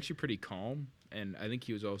he was actually pretty calm, and I think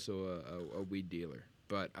he was also a weed dealer.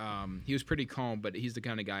 But he was pretty calm, but he's the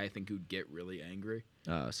kind of guy I think who'd get really angry.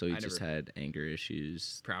 So he I just never- had anger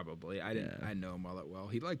issues. Probably. I didn't. Yeah. I know him all that well.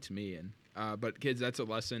 He liked me, and but kids, that's a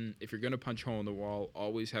lesson. If you're gonna punch a hole in the wall,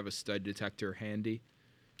 always have a stud detector handy.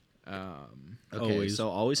 Okay, so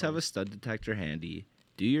always have a stud detector handy.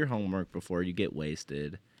 Do your homework before you get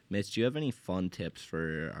wasted. Mitch, do you have any fun tips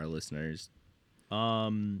for our listeners?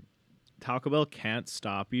 Taco Bell can't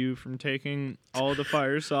stop you from taking all the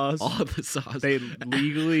fire sauce. All the sauce. They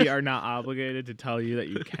legally are not obligated to tell you that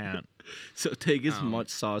you can't. So take as much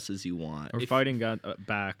sauce as you want. We're fighting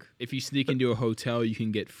back. If you sneak into a hotel, you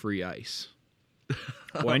can get free ice.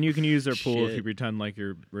 When you can use their pool if Shit. you pretend like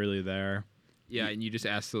you're really there. Yeah, and you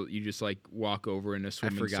just like walk over in a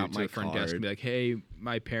swimming forgot suit to my the front desk card. and be like, "Hey,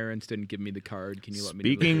 my parents didn't give me the card. Can you let me?"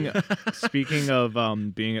 Speaking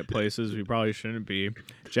of being at places we probably shouldn't be,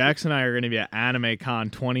 Jackson and I are going to be at Anime Con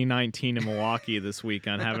 2019 in Milwaukee this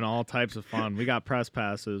weekend, having all types of fun. We got press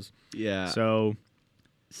passes, Yeah. so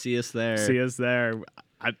see us there. see us there.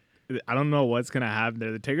 I don't know what's gonna happen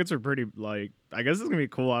there. The tickets are pretty like I guess it's gonna be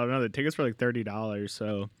cool. I don't know. The tickets were like $30.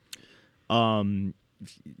 So,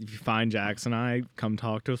 if you find Jackson and I, come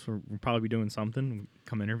talk to us. We'll probably be doing something.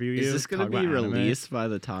 Come interview you. Is this gonna talk be about anime. released by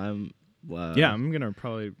the time? Yeah, I'm gonna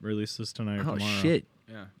probably release this tonight or Oh tomorrow. shit!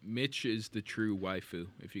 Yeah, Mitch is the true waifu.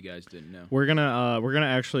 If you guys didn't know, We're gonna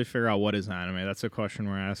actually figure out what is anime. That's a question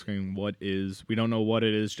we're asking. What is? We don't know what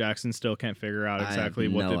it is. Jackson still can't figure out exactly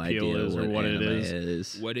what the appeal is or what it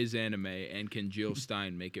is. What is anime, and can Jill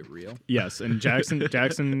Stein make it real? Yes, and Jackson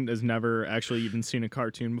has never actually even seen a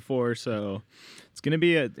cartoon before, so it's gonna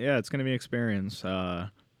be an experience.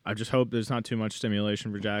 I just hope there's not too much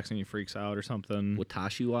stimulation for Jackson. He freaks out or something.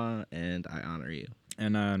 Watashiwa, and I honor you.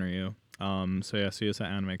 And I honor you. So yeah, see us at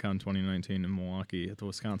AnimeCon 2019 in Milwaukee at the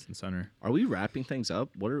Wisconsin Center. Are we wrapping things up?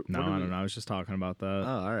 I don't know. I was just talking about that.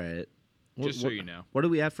 Oh, all right. Just so you know. What do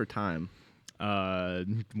we have for time?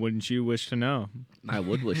 Wouldn't you wish to know? I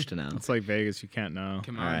would wish to know. It's like Vegas. You can't know.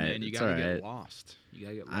 Come on, All right, man. You it's gotta all get right. lost. You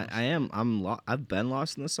gotta get lost. I am. I've been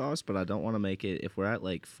lost in the sauce, but I don't want to make it. If we're at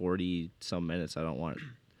like 40 some minutes, I don't want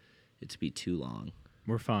it to be too long.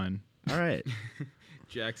 We're fine. All right.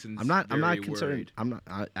 Jackson's. I'm not very concerned. worried. I'm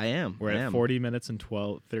not. I am. We're I at am. 40 minutes and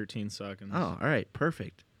 13 seconds. Oh, all right.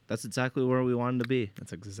 Perfect. That's exactly where we wanted to be.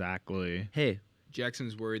 That's exactly. Hey,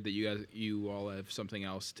 Jackson's worried that you all have something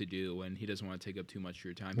else to do, and he doesn't want to take up too much of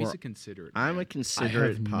your time. He's a considerate. I'm a man. I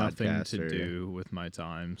considerate have nothing podcaster. to do with my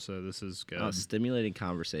time, so this is good. Oh, stimulating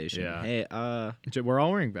conversation. Yeah. Hey, We're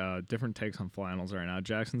all wearing different takes on flannels right now.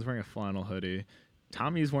 Jackson's wearing a flannel hoodie.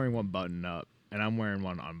 Tommy's wearing one button up, and I'm wearing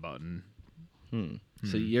one unbuttoned.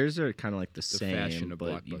 So yours are kind of like the fashion same, of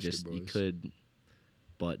but you Blockbuster you boys. could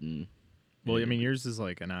button. Well, I mean, yours is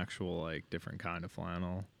like an actual like different kind of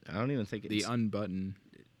flannel. I don't even think The it's. unbutton.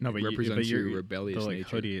 No, but represents your your rebellious the, like, nature.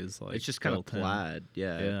 hoodie is like It's just kind of built in. plaid.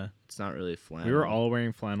 Yeah. Yeah. It's not really flannel. We were all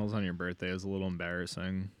wearing flannels on your birthday. It was a little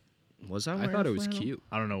embarrassing. Was I? I Wearing thought it was flannel? cute.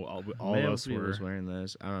 I don't know. All of us were, was wearing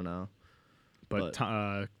those. I don't know. but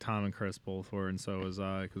Tom and Chris both were, and so was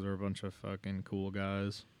I, because we're a bunch of fucking cool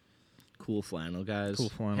guys. Cool flannel guys. Cool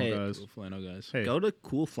flannel Hey, guys. Cool flannel guys. Hey, Go to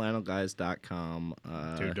coolflannelguys.com.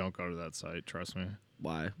 dude, don't go to that site. Trust me.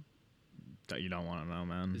 Why? You don't want to know,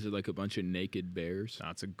 man. Is it like a bunch of naked bears?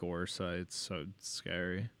 That's a gore site. It's so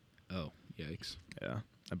scary. Oh, yikes. Yeah,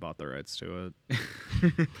 I bought the rights to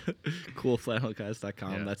it.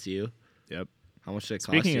 Coolflannelguys.com. Yeah. That's you. Yep. How much did it cost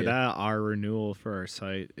Speaking you? of that, our renewal for our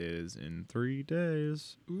site is in 3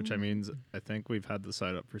 days, which I means I think we've had the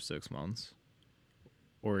site up for 6 months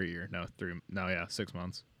or a year. No, 3. No, yeah, 6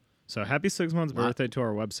 months. So happy 6 months birthday to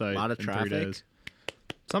our website. A lot of in traffic. 3 days.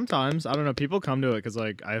 Sometimes I don't know. People come to it because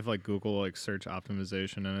like I have like Google like search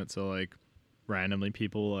optimization in it, so like randomly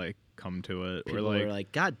people like come to it. People or are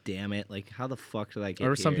like, God damn it! Like, how the fuck did I get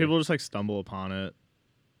or some here? people just like stumble upon it.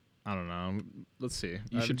 I don't know. Let's see. I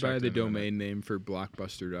You should haven't buy checked the in a minute. domain name for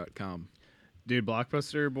blockbuster.com. Dude,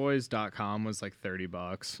 blockbusterboys.com was like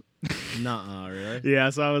 $30. Nuh-uh, really? Yeah,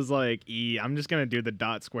 so I was like, I'm just gonna do the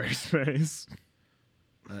 .squarespace.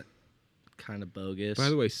 Kind of bogus. By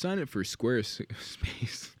the way, sign up for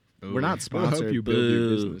Squarespace. We're not We'll help sponsored. you build your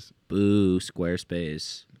Boo. business. Boo,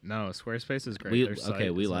 Squarespace. No, Squarespace is great. We Their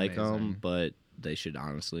site we is like them, amazing. but they should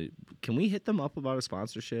honestly. Can we hit them up about a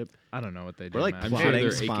sponsorship? I don't know what they do. We're like man. I'm sure plotting they're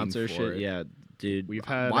aching for sponsorship. it. Yeah, dude. We've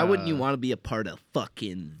had, Why wouldn't you uh, want to be a part of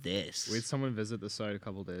fucking this? We had someone visit the site a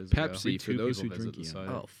couple days ago. Pepsi, We had for 2 those people who visit drink the you. site.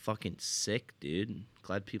 Oh, fucking sick, dude.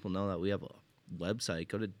 Glad people know that we have a website.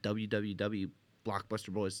 Go to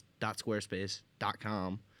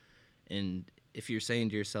www.blockbusterboys.squarespace.com, and if you're saying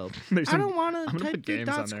to yourself, There's I some- don't want I'm to gonna type put the games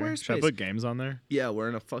on there. Should I Squarespace. put games on there? Yeah,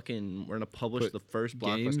 we're gonna publish Put the first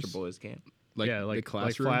games? Blockbuster Boys game. Like yeah, the like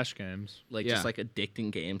classroom. Flash games. Like Yeah. just like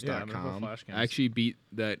addictinggames.com. Yeah, I'm gonna put Flash games. I actually beat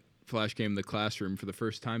that Flash game, The Classroom, for the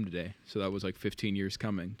first time today. So that was like 15 years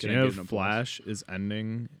coming. Do Can you I know get an applause? Flash is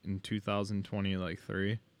ending in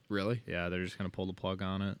 2023? Really? Yeah, they're just gonna pull the plug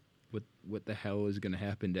on it. What the hell is going to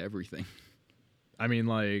happen to everything? I mean,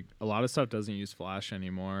 like a lot of stuff doesn't use Flash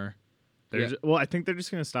anymore. Yeah. Well, I think they're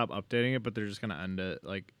just gonna stop updating it, but they're just gonna end it.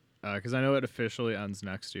 Like, because I know it officially ends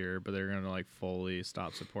next year, but they're gonna like fully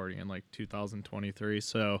stop supporting it in like 2023.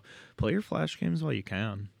 So play your Flash games while you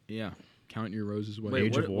can. Yeah. Count your roses. What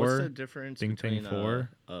Age of what's War, the difference Ding between Ding 4?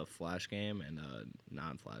 a Flash game and a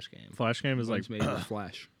non-Flash game? Flash game is like One's made with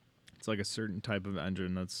Flash. it's like a certain type of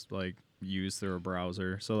engine that's like used through a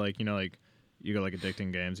browser. So like like you got like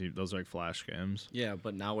addicting games. Those are like Flash games. Yeah,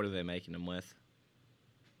 but now what are they making them with?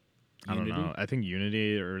 I don't Unity? know. I think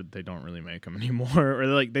Unity, or they don't really make them anymore, or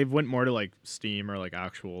like they've went more to like Steam or like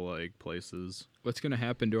actual like places. What's going to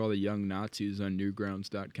happen to all the young Nazis on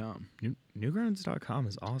Newgrounds.com? Newgrounds.com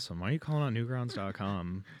is awesome. Why are you calling out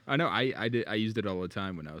Newgrounds.com? I know. I used it all the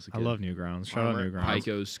time when I was a I kid. love Newgrounds. Shout out Armor- Newgrounds.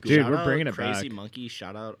 Pico's school. Dude, Shout we're out bringing it Crazy back. Monkey.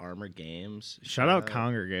 Shout out Armor Games. Shout out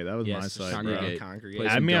Congregate. That was my Yes, site, shout bro. out Congregate. Congregate. Play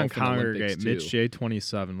Add some me on Dolphin Olympics, Congregate. Mitch too.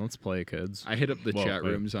 J27. Let's play, kids. I hit up the Whoa, chat wait.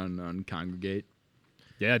 rooms on Congregate.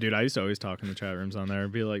 Yeah, dude, I used to always talk in the chat rooms on there.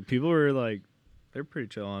 Be like, people were like, they're pretty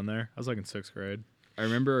chill on there. I was like in 6th grade. I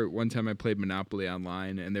remember one time I played Monopoly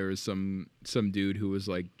online, and there was some dude who was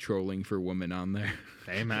like trolling for women on there.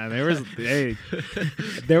 Hey man, there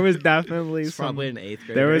was definitely It's some. probably an 8th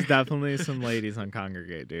grade. There was definitely some ladies on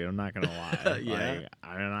Congregate, dude. I'm not gonna lie. Yeah. Like,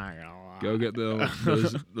 I'm not gonna lie. Go get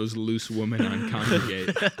those loose women on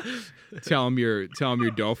Congregate. tell them your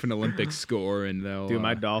Dolphin Olympic score, and they'll Dude,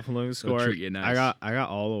 my Dolphin Olympic score. treat you nice. I got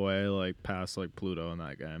all the way like past like Pluto in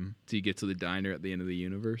that game. Do you get to the diner at the end of the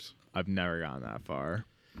universe? I've never gotten that far.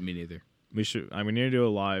 Me neither. We need to do a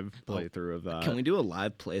live playthrough of that. Can we do a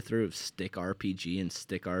live playthrough of Stick RPG and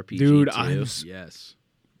Stick RPG Dude, 2? Yes.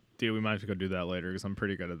 Dude, we might have to go do that later because I'm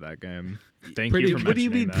pretty good at that game. Thank Pretty, you for what do you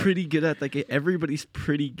mentioning mean that. pretty good at that game? Everybody's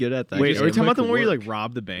pretty good at that Wait, game. are we talking about the Like, one where you work. like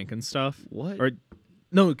rob the bank and stuff? What? Or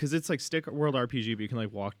no, because it's like Stick World RPG, but you can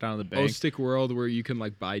like walk down the bank. Oh, Stick World, where you can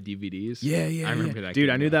like buy DVDs. Yeah. I remember that Dude,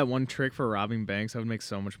 game I knew well. that one trick for robbing banks. I would make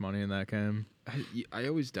so much money in that game. I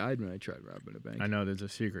always died when I tried robbing a bank. I know there's a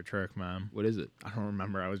secret trick, man. What is it? I don't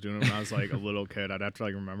remember. I was doing it when I was like a little kid. I'd have to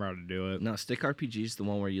like remember how to do it. No, Stick RPG is the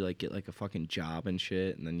one where you like get like a fucking job and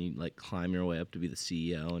shit, and then you like climb your way up to be the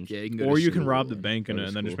CEO and Yeah, you can go Or to you can school. rob the bank in Go it to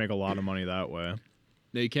and then just school. make a lot of money that way.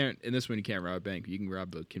 No, you can't. In this one, you can't rob a bank. You can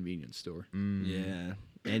rob the convenience store. Yeah,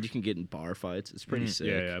 and you can get in bar fights. It's pretty sick.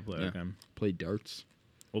 Yeah, I play that Yeah. game. Play darts.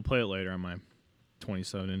 We'll play it later on my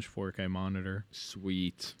 27-inch 4K monitor.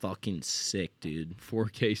 Sweet. Fucking sick, dude.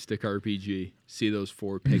 4K Stick RPG. See those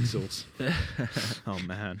 4 pixels Oh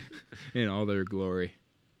man. in all their glory.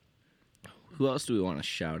 Who else do we want to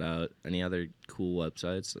shout out? Any other cool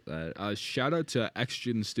websites? That Shout out to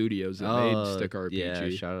Xgen Studios that made Stick RPG, Yeah,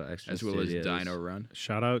 shout out Extra as well Studios. as Dino Run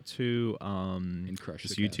Shout out to and Crush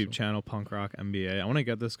this the YouTube Castle. channel, Punk Rock MBA. I want to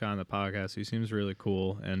get this guy on the podcast. He seems really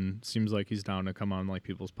cool and seems like he's down to come on like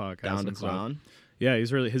people's podcasts. Down to and stuff. Clown. Yeah,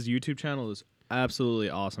 his YouTube channel is absolutely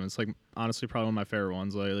awesome. It's like honestly probably one of my favorite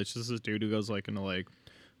ones. Like it's just this dude who goes like into like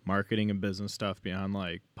marketing and business stuff beyond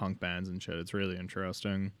like punk bands and shit. It's really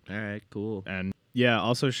interesting. All right, cool. And yeah,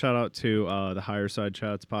 also shout out to the Higher Side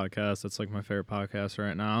Chats podcast. That's like my favorite podcast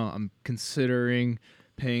right now. I'm considering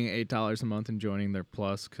paying $8 a month and joining their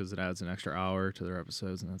Plus because it adds an extra hour to their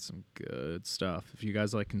episodes, and that's some good stuff. If you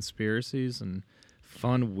guys like conspiracies and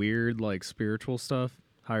fun, weird, like spiritual stuff,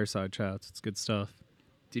 Higher Side Chats, it's good stuff.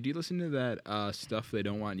 Did you listen to that stuff they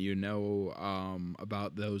don't want you to know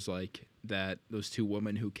about those those 2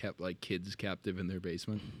 women who kept like kids captive in their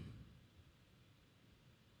basement?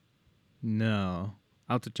 No.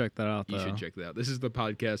 I'll have to check that out, though. You should check that out. This is the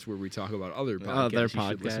podcast where we talk about other podcasts Other you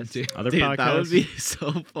should listen podcasts. to. Other Dude, podcasts. that would be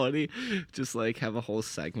so funny. Just like have a whole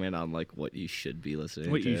segment on like what you should be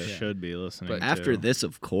listening What to. you should be listening But to. After this,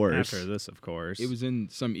 of course. After this, of course. It was in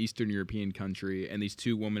some Eastern European country, and these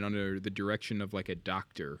 2 women under the direction of like a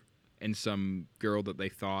doctor and some girl that they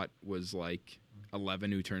thought was like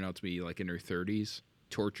 11 who turned out to be like in her 30s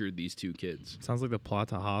tortured these 2 kids. Sounds like the plot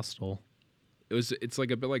to Hostel. It's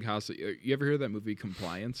like a bit like House. You ever hear that movie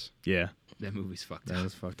Compliance? Yeah. That movie's fucked That up.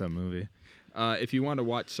 was a fucked up movie. If you want to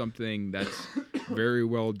watch something that's very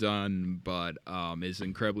well done but is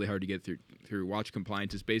incredibly hard to get through, watch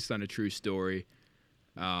Compliance. It's based on a true story.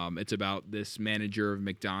 It's about this manager of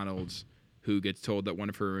McDonald's who gets told that one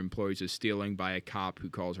of her employees is stealing by a cop who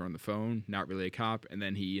calls her on the phone, not really a cop, and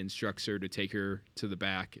then he instructs her to take her to the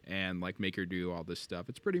back and like make her do all this stuff.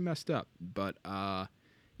 It's pretty messed up, but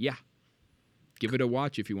yeah. Give it a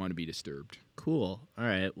watch if you want to be disturbed. Cool. All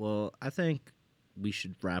right. Well, I think we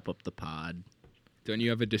should wrap up the pod. Don't you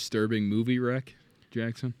have a disturbing movie rec,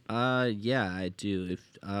 Jackson? Yeah, I do.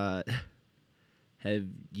 If have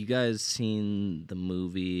you guys seen the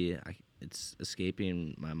movie? It's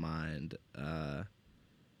escaping my mind.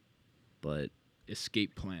 But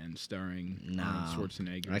Escape Plan starring No, Arnold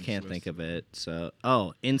Schwarzenegger. I and can't Swiss. think of it. So,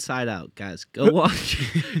 Inside Out, guys, go watch,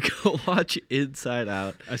 go watch Inside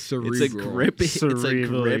Out. A It's cerebral. a gripping,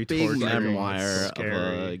 Cerebrally torturing, memoir of a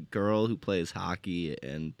scary. girl who plays hockey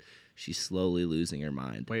and she's slowly losing her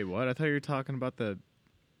mind. Wait, what? I thought you were talking about the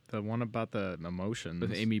one about the emotions.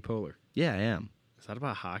 with Amy Poehler. Yeah, I am. Is that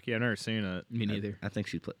about hockey? I've never seen it. Me neither. I think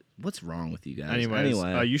she played. What's wrong with you guys? Anyways,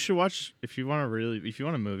 anyway, you should watch if you want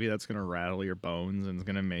a movie that's gonna rattle your bones and is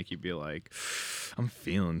gonna make you be like, I'm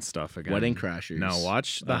feeling stuff again. Wedding Crashers. No,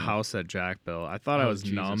 watch The House that Jack built. I thought I Oh, was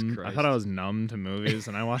Jesus numb. I Christ. thought I was numb to movies,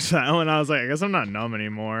 and I watched that one. I was like, I guess I'm not numb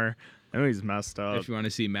anymore. That movie's messed up. If you want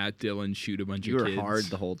to see Matt Dillon shoot a bunch you of were kids. hard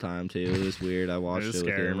the whole time too. It was weird. I It watched was it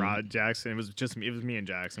with scary. him. Rod Jackson. It was me and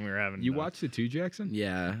Jackson. We were having. You watched it too, Jackson?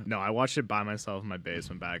 Yeah. No, I watched it by myself in my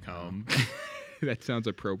basement back home. That sounds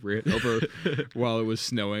appropriate. Over while it was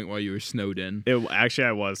snowing, while you were snowed in. Actually,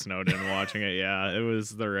 I was snowed in watching it. Yeah, it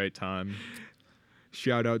was the right time.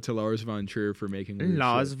 Shout out to Lars von Trier for making weird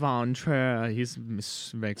Lars shit. von Trier. He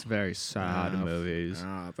makes very sad movies.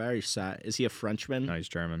 Very sad. Is he a Frenchman? No, he's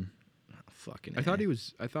German. Oh, fucking. I thought he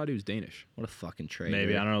was Danish. What a fucking traitor.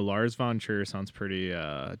 Maybe, I don't know. Lars von Trier sounds pretty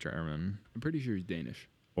German. I'm pretty sure he's Danish.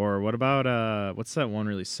 Or what about what's that one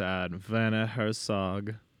really sad? Werner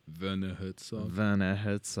Herzog. Werner Herzog. Werner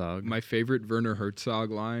Herzog. My favorite Werner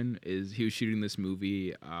Herzog line is he was shooting this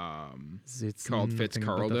movie It's called nothing but a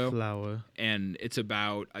Fitzcarraldo. flower. and it's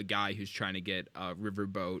about a guy who's trying to get a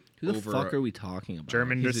riverboat Who the over. fuck are we talking about?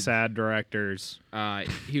 German He's to a- sad directors.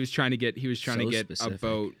 He was trying to get So specific.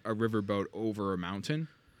 a riverboat over a mountain,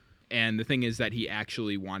 and the thing is that he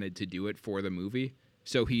actually wanted to do it for the movie.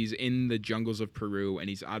 So he's in the jungles of Peru and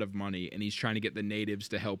he's out of money and he's trying to get the natives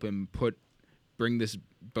to help him bring this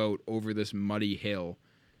boat over this muddy hill,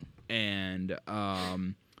 and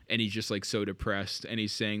he's just like so depressed and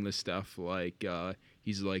he's saying this stuff like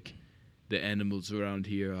he's like, the animals around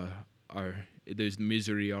here are there's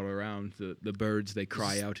misery all around. The birds, they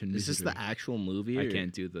cry out in misery. Is this the actual movie? I or-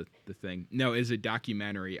 can't do the thing. No, it's a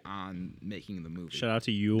documentary on making the movie. Shout out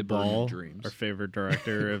to Yul The Burden of Ball, Dreams. our favorite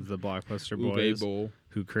director of the Blockbuster Uwe Boys, Boll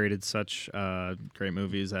who created such great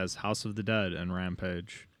movies as House of the Dead and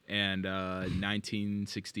Rampage. and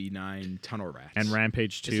 1969 Tunnel Rats. And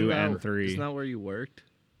Rampage 2 Isn't that- and 3. Isn't that where you worked?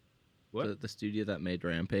 What? The studio that made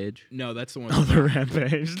Rampage? No, that's the one. Oh, the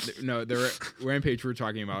Rampage. No, the Rampage we're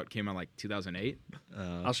talking about came out like 2008.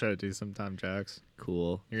 I'll show it to you sometime, Jax.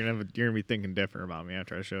 Cool. You're gonna be thinking different about me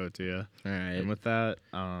after I show it to you. All right. And with that,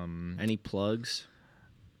 Any plugs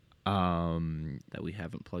um, that we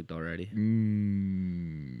haven't plugged already?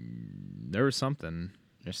 there was something.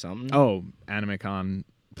 Or something? Oh, AnimeCon.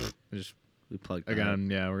 Just we plugged that. again,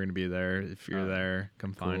 yeah, we're gonna be there. If you're there,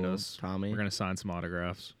 come find Cool. us. Tommy? We're gonna sign some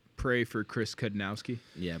autographs. Pray for Chris Kudnowski.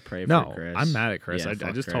 Yeah, pray No, for Chris. I'm mad at Chris. Yeah, I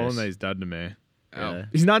fuck just told him Chris. that he's dead to me. Yeah.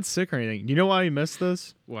 He's not sick or anything. You know why he missed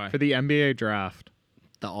this? Why? For the NBA draft.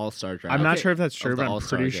 The All-Star draft. I'm not Okay. sure if that's Of true, the but I'm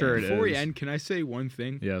All-Star pretty game. sure it is. Before we end, can I say one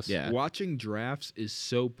thing? Yes. Yeah. Watching drafts is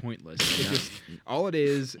so pointless. All it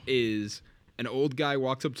is an old guy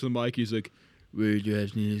walks up to the mic. He's like, "We're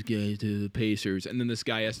drafting this guy to the Pacers," and then this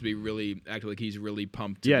guy has to be act like he's really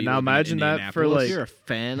pumped. To Yeah, be now living in imagine that for, Indianapolis. like, If you're a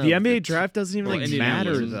fan The of NBA draft doesn't even Well, like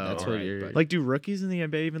Indianapolis matter is- though. that's what alright, you're. but- Like, do rookies in the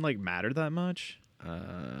NBA even like matter that much?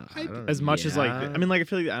 I don't As much as like, yeah. I mean, like I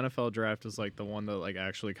feel like the NFL draft is like the one that like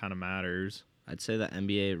actually kind of matters. I'd say that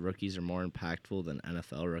NBA rookies are more impactful than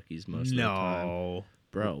NFL rookies most of the time. No,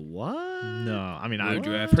 Bro, what? no. I mean, We're I'm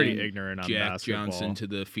drafting pretty ignorant on Jack basketball. Johnson to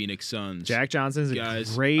the Phoenix Suns. Jack Johnson's a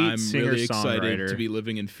Guys, great I'm singer really excited songwriter. to be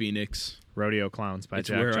living in Phoenix. Rodeo Clowns by It's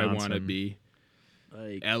Jack where Johnson. I want to be.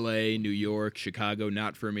 Like, L.A., New York, Chicago,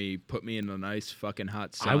 not for me. Put me in a nice fucking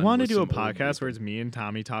hot sun. I want to with do a some old podcast where people. it's me and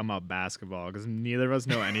Tommy talking about basketball because neither of us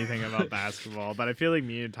know anything about basketball. But I feel like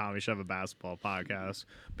me and Tommy should have a basketball podcast.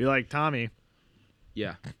 Be like, Tommy,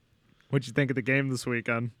 Yeah. what'd you think of the game this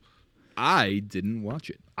weekend? I didn't watch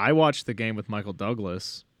it. I watched the game with Michael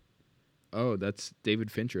Douglas. Oh, that's David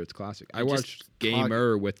Fincher. It's classic. I Just watched talk-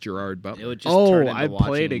 Gamer with Gerard it Butler. would just Oh, turn into I watching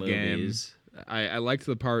played a game. movies. I liked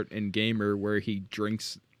the part in Gamer where he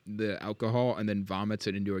drinks the alcohol and then vomits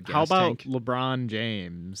it into a gas How about tank. LeBron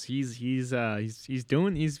James? He's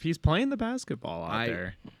playing the basketball out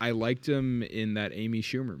there. I liked him in that Amy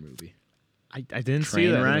Schumer movie. I didn't see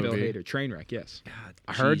that Trainwreck? Bill movie. Hader. Trainwreck, yes. God,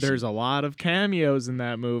 I heard jeez. there's a lot of cameos in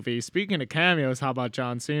that movie. Speaking of cameos, how about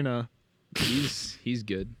John Cena? He's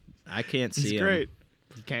good. I can't see He's him. great.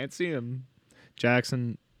 You can't see him.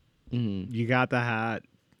 Jackson, Mhm. you got the hat.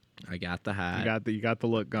 I got the hat. You got the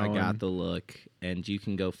look I going. got the look, and you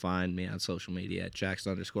can go find me on social media at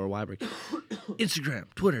Jackson_Weiberg.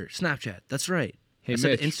 Instagram, Twitter, Snapchat. That's right. Hey, I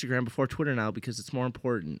said Mitch. Instagram before Twitter now because it's more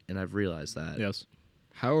important, and I've realized that. Yes.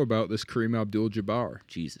 How about this Kareem Abdul-Jabbar?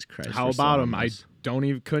 Jesus Christ. How we're about so him? I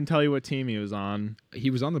almost- couldn't tell you what team he was on.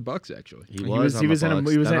 He was on the Bucks actually. He was. He was in on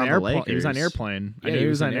airplane. He was on airplane. I Yeah, knew he he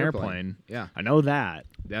was was on in Airplane. airplane. Yeah, I know that.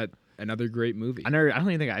 that another great movie. I don't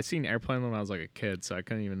even think I seen airplane when I was like a kid, so I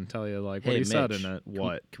couldn't even tell you like what Hey, he said Mitch, in it. Can-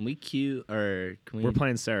 What? Can we cue or can we? We're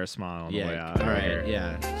playing Sarah Smile on Yeah. the way out. All right.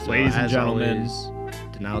 Yeah. So, Ladies and as gentlemen. always,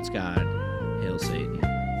 denounce God, hail Satan,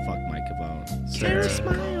 fuck Mike Cavone. Sarah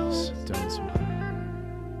Smiles. Don't smile.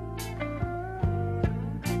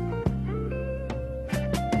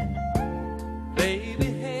 Baby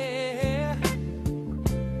hair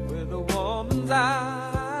with a woman's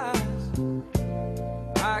eyes.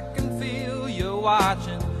 I can feel you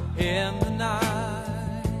watching in the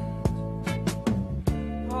night.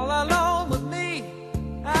 All alone with me,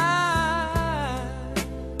 I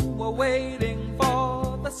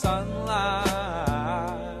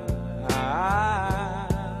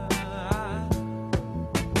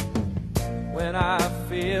when I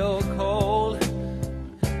feel cold,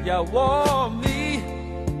 you warm me.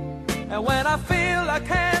 And when I feel I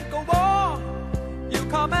can't go on, you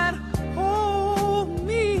come and hold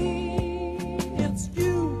me. It's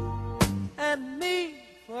you and me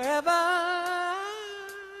forever.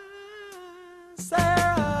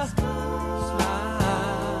 Sarah, smile.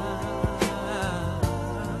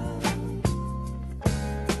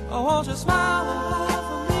 Oh, won't you smile?